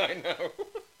thing. Yeah, I know.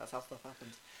 That's how stuff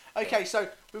happens. Okay, so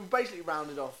we've basically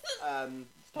rounded off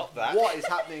Stop that. what is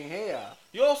happening here.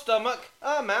 Your stomach,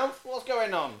 her mouth, what's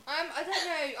going on? I don't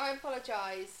know. I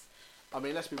apologise. I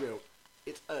mean, let's be real.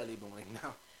 It's early morning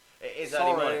now. It is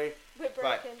early morning. Sorry. We're broken.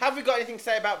 Right, have we got anything to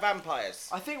say about vampires?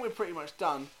 I think we're pretty much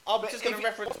done. I'm But just going if to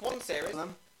reference one series.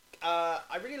 I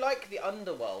really like the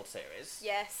Underworld series,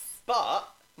 Yes. but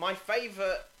my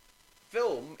favourite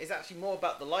film is actually more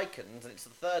about the Lycans, and it's the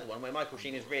third one where Michael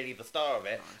Sheen is really the star of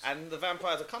it, Nice. and the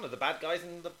vampires are kind of the bad guys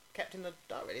and kept in the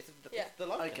dark. Really, it's the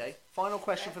Lycans. Okay, final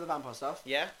question for the vampire stuff.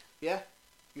 Yeah. Yeah?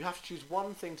 You have to choose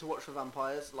one thing to watch for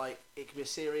vampires. Like, it could be a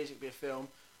series, it could be a film.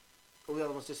 All the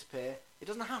other ones disappear. They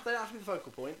don't have to be the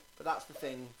focal point, but that's the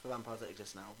thing for vampires that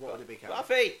exists now. What would it be, Karen?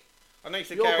 Buffy. I know you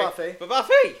said You're Carrie, Buffy. but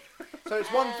Buffy. So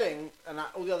it's one thing, and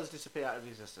all the others disappear out of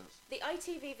existence. The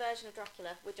ITV version of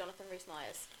Dracula with Jonathan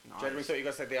Rhys-Meyers. Generally thought you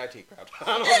guys said the IT crowd.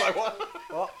 I was like, what?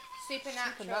 What?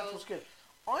 Supernatural. Supernatural's good.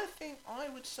 I think I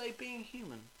would say Being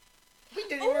Human. We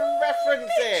didn't even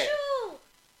reference it.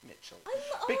 Mitchell.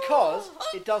 Oh. Because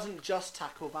it doesn't just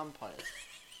tackle vampires.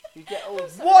 You get all...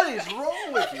 What is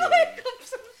wrong with you?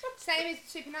 Same as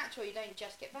Supernatural. You don't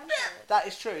just get vampires. That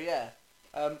is true, yeah.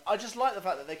 I just like the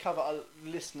fact that they cover our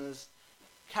listeners.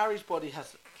 Carrie's body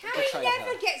has Carrie betrayed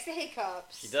never her. gets the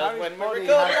hiccups. She does Harry's when we're body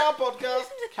recording has- our podcast.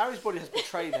 Carrie's body has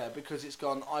betrayed her because it's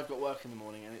gone, I've got work in the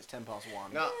morning and it's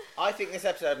 1:10. No, I think this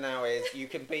episode now is you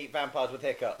can beat vampires with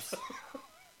hiccups.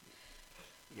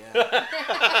 Yeah.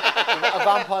 A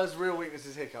vampire's real weakness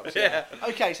is hiccups. Yeah. Yeah.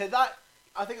 Okay, so that,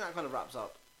 I think that kind of wraps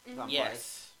up vampires.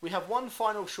 Yes. We have one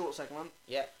final short segment,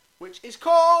 Yeah. which is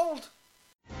called...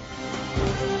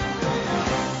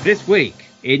 This week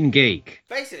in Geek.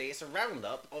 Basically, it's a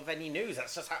roundup of any news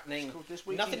that's just happening. It's called This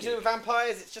Week Nothing in to do with Geek.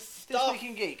 vampires. It's just This stuff. Week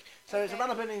in Geek. So it's a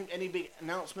roundup of any big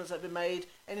announcements that have been made,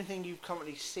 anything you've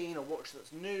currently seen or watched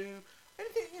that's new,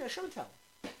 anything, show and tell.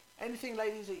 Anything,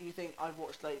 ladies, that you think I've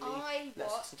watched lately,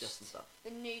 let's watched suggest some stuff. the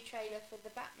new trailer for the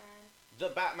Batman. The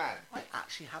Batman. I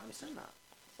actually haven't seen that.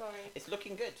 Sorry. It's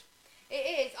looking good. It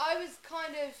is.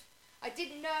 I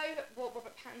didn't know what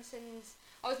Robert Pattinson's...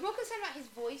 I was more concerned about his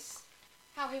voice,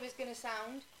 how he was going to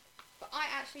sound, but I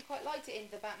actually quite liked it in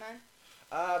the Batman.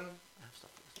 I have stuff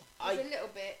for this one. It was a little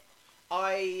bit.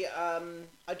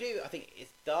 I do. I think it's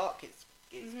dark. It's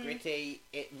gritty.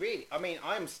 It really. I mean,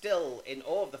 I'm still in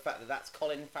awe of the fact that that's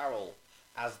Colin Farrell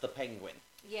as the Penguin.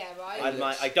 Yeah, right? I'm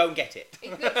like, I don't get it.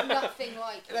 It looks nothing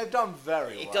like it. They've done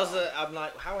very well. It doesn't. I'm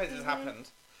like, how has this happened?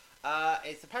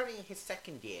 It's apparently his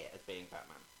second year as being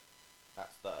Batman.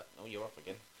 That's the. Oh, you're up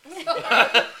again.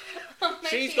 I'm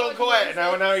She's making gone odd quiet noises.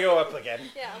 now. Now you're up again.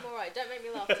 Yeah, I'm alright. Don't make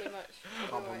me laugh too much.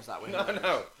 Can't I'm promise alright. that with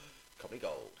No. Copy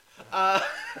gold.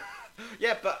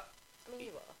 Yeah, but I mean,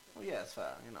 you are. Oh yeah, it's fair.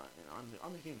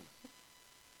 I'm a human.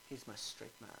 He's my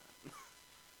straight man.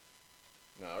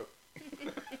 no.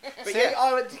 See, yeah.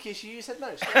 I went to kiss you. You said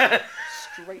no.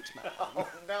 Straight man. Oh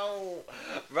no!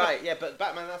 Right, yeah, but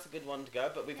Batman, that's a good one to go.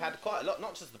 But we've had quite a lot,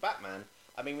 not just the Batman.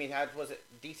 I mean, we had, was it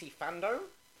DC Fandom?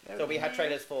 So we had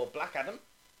trailers for Black Adam.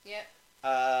 Yep.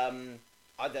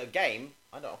 The game.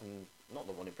 I don't often, not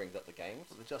the one who brings up the games.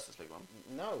 The Justice League one.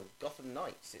 No, Gotham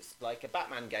Knights. It's like a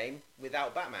Batman game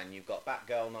without Batman. You've got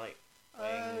Batgirl, Nightwing.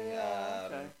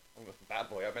 Okay. Bad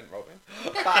Boy. I meant Robin.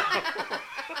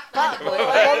 Batboy,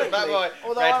 ironically, Batboy.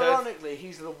 although Red Hood. ironically,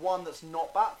 he's the one that's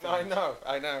not Batman.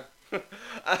 I know.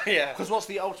 Yeah. Because what's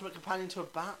the ultimate companion to a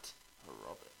bat? A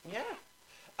Robin.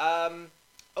 Yeah.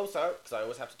 Also, because I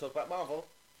always have to talk about Marvel.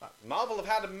 Marvel have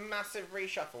had a massive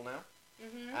reshuffle now,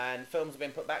 and films have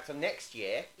been put back to next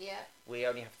year. Yeah. We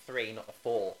only have 3, not the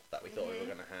 4 that we thought we were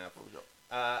going to have. What we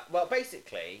got? Well,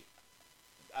 basically,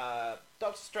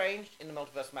 Doctor Strange in the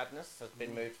Multiverse of Madness has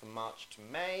been moved from March to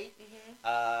May.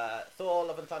 Thor: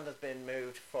 Love and Thunder has been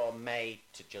moved from May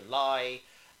to July.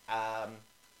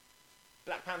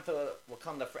 Black Panther: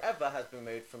 Wakanda Forever has been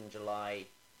moved from July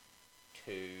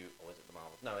to, or is it the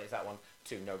Marvels? No, it's that one,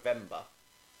 to November.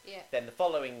 Yeah. Then the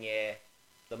following year,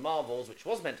 the Marvels, which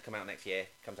was meant to come out next year,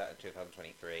 comes out in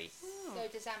 2023. So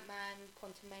does Ant-Man,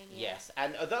 Quantumania? Yes,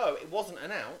 and although it wasn't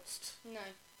announced, No.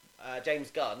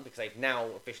 James Gunn, because they've now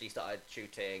officially started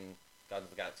shooting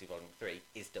Guardians of the Galaxy Volume 3,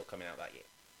 is still coming out that year.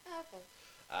 Oh, okay.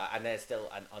 And there's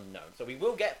still an unknown. So we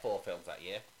will get 4 films that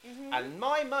year. And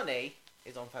my money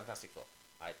is on Fantastic Four.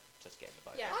 I just get the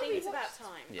budget. Yeah, I I think it's rewatched- about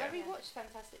time. Yeah. I rewatched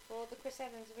Fantastic Four, the Chris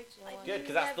Evans original I one. Good,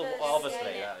 because that's the Never obviously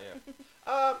seen it. that.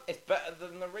 Yeah. It's better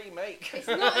than the remake. It's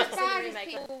not as It's a bad as remake.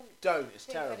 people Don't. It's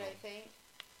think, I terrible. don't think.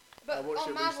 I But watched on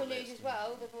it Marvel recently, News it's as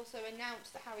well, they've also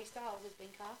announced that Harry Styles has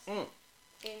been cast.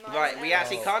 In Miles Right, we Morales.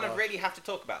 actually Oh, kind of gosh. really have to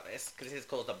talk about this because this has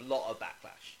caused a lot of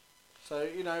backlash.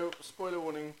 So, spoiler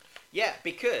warning. Yeah,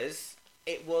 because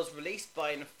it was released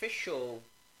by an official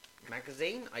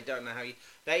magazine. I don't know how you...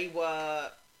 They were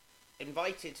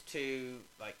invited to,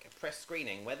 like, a press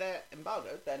screening where they're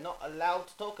embargoed. They're not allowed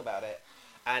to talk about it.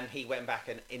 And he went back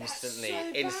and instantly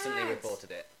bad.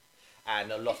 reported it.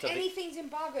 And a lot If of it... anything's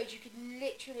embargoed, you could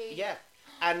literally... Yeah.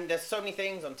 And there's so many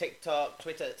things on TikTok,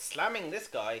 Twitter, slamming this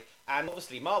guy. And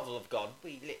obviously Marvel have gone,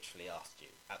 we literally asked you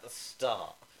at the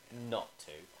start not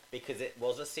to. Because it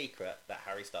was a secret that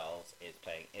Harry Styles is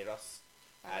playing Eros.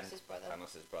 Thanos'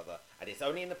 brother. And it's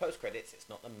only in the post-credits. It's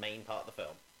not the main part of the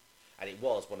film. And it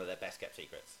was one of their best kept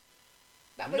secrets.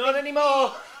 Not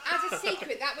anymore! As a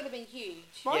secret, that would have been huge.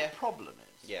 My problem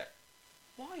is... Yeah.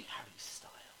 Why Harry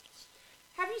Styles?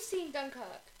 Have you seen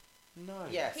Dunkirk? No.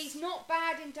 Yes. He's not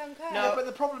bad in Dunkirk. No, but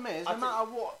the problem is, no matter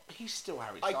what, he's still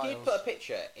Harry Styles. I did put a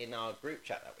picture in our group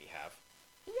chat that we have.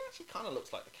 He actually kind of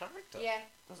looks like the character. Yeah.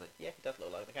 Does he? Yeah, he does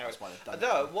look like the character. That's why they've done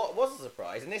Although, it. what was a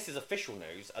surprise, and this is official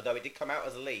news, although it did come out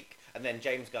as a leak, and then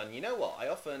James Gunn, you know what,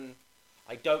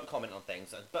 I don't comment on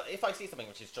things, but if I see something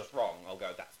which is just wrong, I'll go,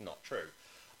 that's not true.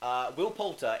 Will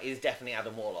Poulter is definitely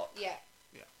Adam Warlock. Yeah.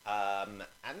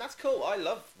 And that's cool. I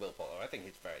love Will Poulter. I think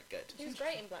he's very good. He was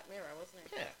great in Black Mirror, wasn't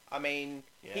he? Yeah. I mean,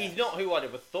 Yeah. he's not who I'd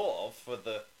have thought of for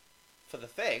the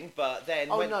thing, but then...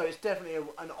 Oh, no, it's definitely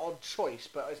an odd choice,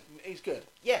 but he's good.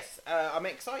 Yes, I'm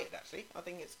excited, actually. I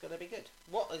think it's going to be good.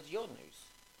 What is your news?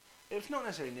 It's not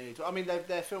necessarily news. I mean,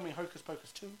 they're filming Hocus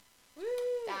Pocus 2. Woo!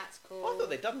 That's cool. I thought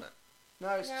they'd done that. No,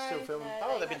 it's still filming.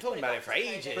 Oh, they've been talking about it for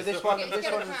ages. But this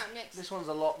This one's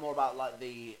a lot more about like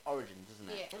the origins, isn't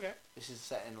it? Yeah. Okay. This is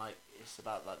set in it's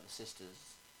about like the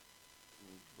sisters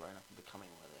growing up and becoming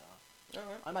where they are.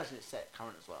 Alright. I imagine it's set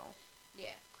current as well.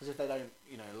 Yeah. Because if they don't,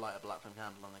 light a black flame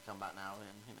candle and they come back now,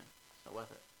 then it's not worth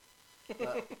it.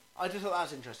 But I just thought that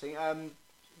was interesting.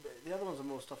 The other ones are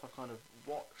more stuff I've kind of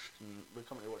watched, and we're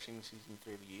currently watching season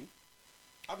 3 of You.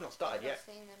 I've not started yet.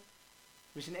 Seen them.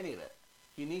 Have you seen any of it?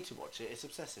 You need to watch it. It's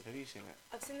obsessive. Have you seen it?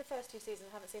 I've seen the first 2 seasons.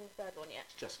 I haven't seen the third one yet.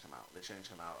 It's just come out. Literally just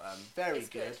come out. Very It's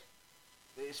good.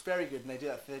 good. It's very good, and they do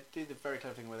that. They do the very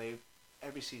clever thing where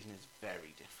every season is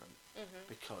very different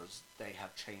because they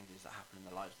have changes that happen in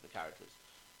the lives of the characters.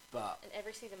 But And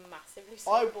every season massively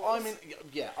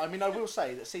I mean, I will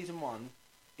say that season 1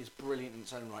 is brilliant in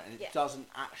its own right, and it Yeah. doesn't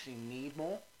actually need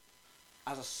more.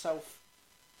 As a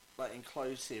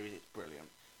enclosed series, it's brilliant.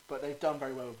 But they've done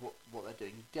very well with what they're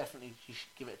doing. You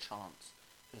should give it a chance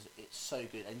because it's so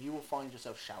good, and you will find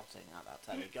yourself shouting at that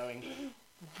telly, going,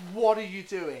 "What are you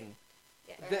doing?"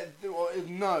 Yeah.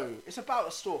 No, it's about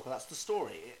a stalker. That's the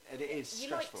story, and it is You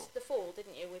stressful. liked The Fall,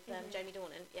 didn't you, with Jamie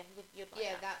Dornan? Yeah, you'd like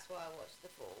Yeah, that. that's why I watched The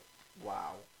Fall.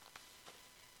 Wow.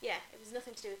 Yeah, it was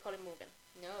nothing to do with Colin Morgan.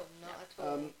 No, not at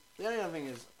all. The only other thing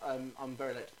is, I'm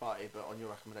very late to the party, but on your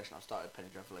recommendation, I've started Penny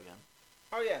Dreadful again.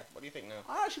 Oh, yeah. What do you think now?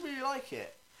 I actually really like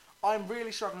it. I'm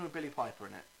really struggling with Billie Piper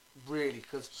in it, really,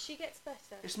 because She gets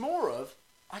better. it's more of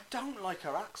I don't like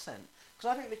her accent.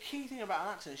 Because I think the key thing about an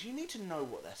accent is you need to know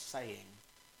what they're saying,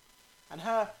 and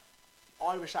her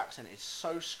Irish accent is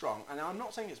so strong. And I'm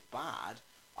not saying it's bad.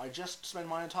 I just spend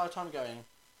my entire time going,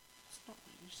 "That's not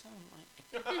what you sound like."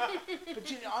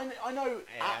 But I know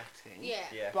acting.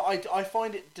 Yeah. But I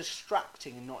find it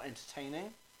distracting and not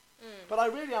entertaining. But I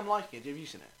really am liking it. Have you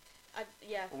seen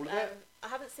it? All of it? I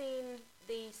haven't seen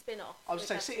the spin-off. I was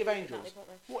saying City of Angels.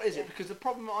 What is it? Because the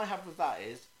problem I have with that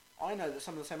is I know that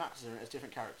some of the same actors are in it as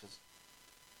different characters.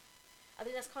 I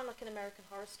think that's kind of like an American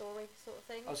Horror Story sort of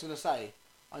thing. I was going to say,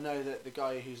 I know that the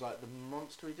guy who's like the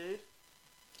monstery dude.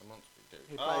 The monster dude.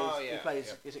 Who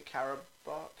plays, is it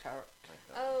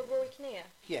Oh, Rory Kinnear.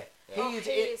 Yeah. He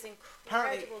is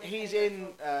Apparently incredible. he's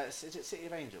in, is it City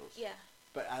of Angels? Yeah.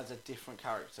 But as a different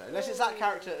character. Unless it's that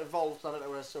character evolved, I don't know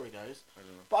where the story goes. I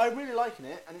don't know. But I'm really liking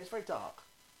it, and it's very dark.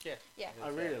 Yeah. Yeah. I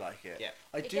really like it. Yeah.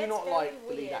 I It do gets not very like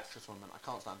the lead weird. actress woman. I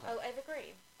can't stand her. Oh,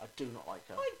 Evergreen. I do not like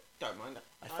her. I don't mind it.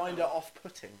 I find her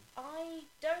off-putting. I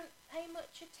don't pay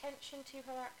much attention to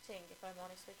her acting, if I'm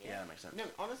honest with you. Yeah, that makes sense. No,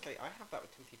 honestly, I have that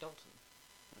with Timothy Dalton.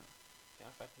 Yeah,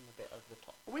 I find him a bit over the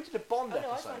top. We did a Bond Oh no,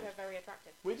 I episode. find her very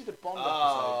attractive. We did a Bond episode.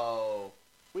 Oh.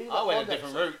 We did I went a Bond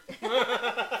different episode.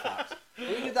 route. Fact. We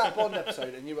did that Bond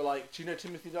episode, and you were like, "Do you know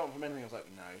Timothy Dalton from anything?" I was like,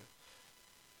 "No."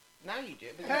 Now you do.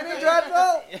 Penny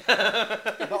Dreadful!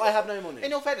 But I have no money.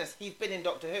 In all fairness, he's been in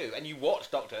Doctor Who, and you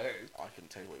watched Doctor Who. I couldn't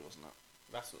tell you what he was in that.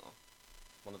 That's not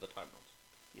one of the Time Lords.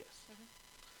 Yes.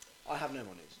 I have no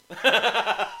money.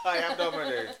 I have no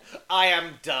money. I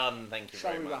am done. Thank you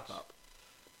Shall very we much. wrap up?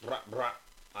 Brah, brah.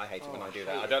 I hate it when I do hate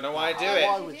that. I it. don't know why I do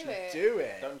Why it. would do you it? do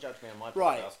it? Don't judge me on my podcast.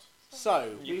 Right.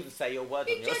 So, You can say your word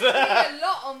You on judged yours. me a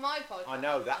lot on my podcast. I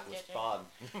know, that I'm was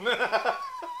judging. fun.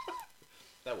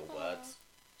 They're all words.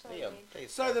 Sorry, Liam, Dean.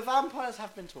 please. So the vampires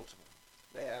have been talked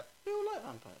about. yeah. We all like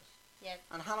vampires. Yeah.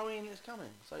 And Halloween is coming,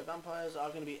 so vampires are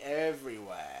going to be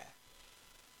everywhere.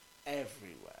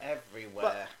 Everywhere.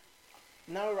 Everywhere.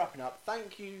 Now we're wrapping up.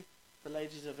 Thank you, the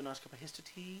ladies of A Nice Cup of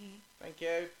Histotea, Thank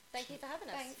you. Thank you for having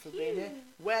us. Thank for being here.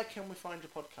 Where can we find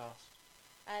your podcast?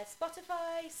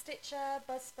 Spotify, Stitcher,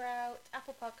 Buzzsprout,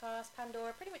 Apple Podcasts,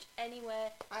 Pandora, pretty much anywhere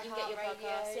you can get your iHeartRadio,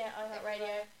 podcasts. Yeah, iHeartRadio.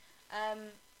 everywhere.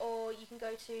 Or you can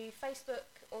go to Facebook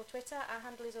or Twitter. Our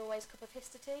handle is always Cup of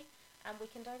Histotea, and we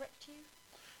can direct you.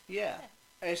 Yeah.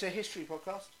 It's a history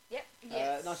podcast. Yep.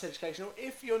 Yes. Nice educational.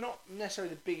 If you're not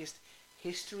necessarily the biggest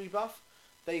history buff,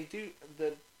 they do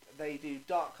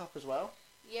Dark Cup as well.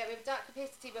 Yeah, we have Dark Cup of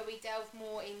Histotea where we delve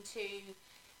more into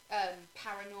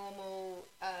paranormal,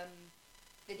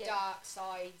 the dark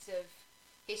sides of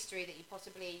history that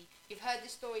you've heard the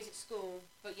stories at school,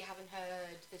 but you haven't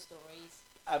heard the stories.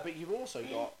 But you've also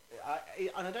got,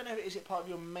 and I don't know, is it part of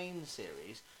your main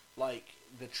series, like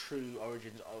the true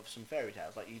origins of some fairy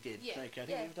tales, like you did? Yeah. Snowcake. I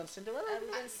think you've done Cinderella.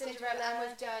 We've done Cinderella, and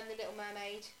we've done The Little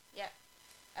Mermaid.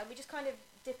 And we just kind of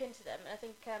dip into them. And I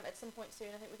think at some point soon,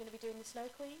 I think we're going to be doing the Snow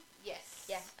Queen. Yes.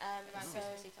 Yeah. Around So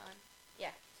Christmasy time.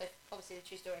 yeah. So obviously the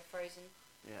true story of Frozen.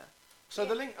 Yeah. So Yeah,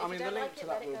 the link, if you the don't link like to it,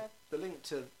 that let it will, go. the link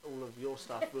to all of your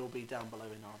stuff will be down below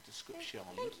in our description.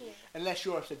 Thank you. Unless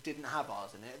your episode didn't have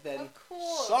ours in it, then Of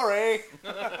course. sorry.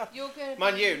 You're going to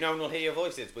Mind you, no one will hear your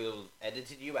voices. We'll edit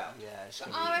you out. Yeah, it's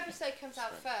But gonna our be- episode comes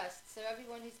out Sorry. first, so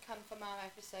everyone who's come from our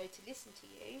episode to listen to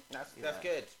you, That's Yeah.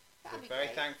 good. that'd We're be very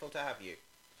great. thankful to have you.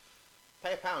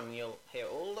 Pay £1 and you'll hear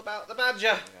all about the badger.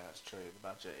 Yeah, that's true. The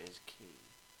budget is key.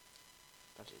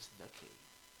 Budget is the key.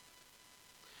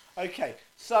 Okay,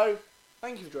 so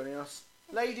thank you for joining us,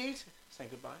 ladies. Say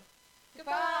goodbye.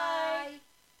 Goodbye.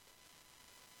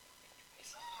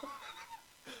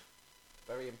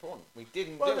 Very important. We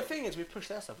didn't Well, do the it. thing is, we pushed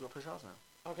their stuff. We've got to push ours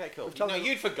now. Okay, cool. We've told No, them-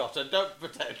 you'd forgotten. Don't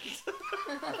pretend. I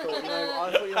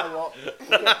thought, you know what?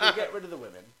 We'll get rid of the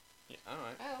women, Yeah, all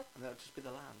right. Oh, and that'll just be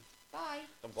the lads. bye.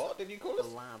 The what did you call The us?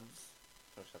 lads.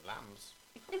 Oh, it's the lambs.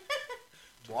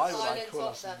 Why would I Silence call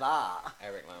us Watcher. that?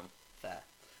 Eric Lamb. There.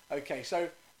 Okay, so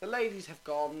the ladies have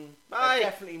gone. Bye. They're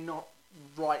definitely not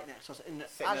right next to us. And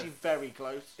Sitting actually there. very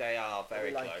close. They are very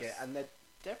we like close. it, and they're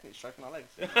definitely stroking our legs.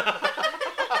 Don't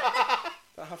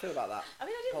know how I feel about that. I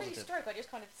mean, I didn't Positive. really stroke. I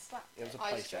just kind of slapped It was a I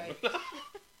place stroke. down.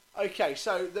 Okay,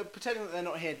 so the pretending that they're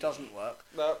not here doesn't work.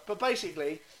 No, But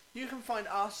basically, you can find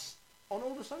us on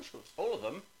all the socials. all of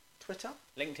them. Twitter.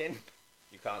 LinkedIn.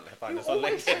 You can't find You us on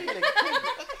always say LinkedIn.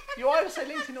 LinkedIn. You either say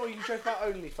LinkedIn or you joke about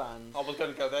OnlyFans. I was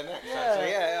going to go there next, Yeah.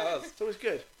 actually. Yeah, I was. It's always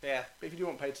good. Yeah. But if you do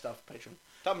want paid stuff, Patreon.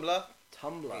 Tumblr.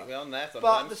 Tumblr. We're on there But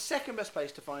sometimes. the second best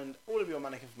place to find all of your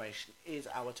Manic information is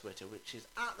our Twitter, which is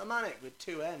 @themanic with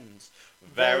 2 N's.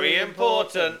 Very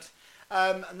important.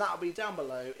 And that'll be down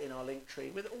below in our link tree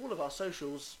with all of our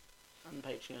socials and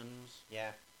Patreons.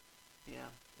 Yeah. Yeah.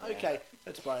 Yeah. Okay,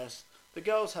 let's buy us. The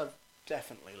girls have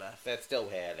definitely left. They're still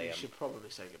here, We Liam. should probably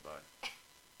say goodbye.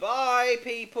 Bye,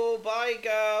 people. Bye,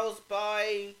 girls.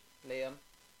 Bye, Liam.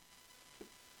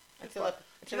 Until I, Do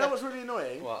until you know I- what's really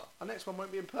annoying? What? Our next one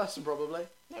won't be in person, probably.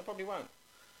 No, it probably won't.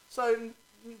 So,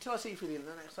 until I see you for the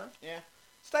internet next time, Yeah.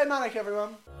 stay manic,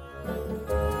 everyone.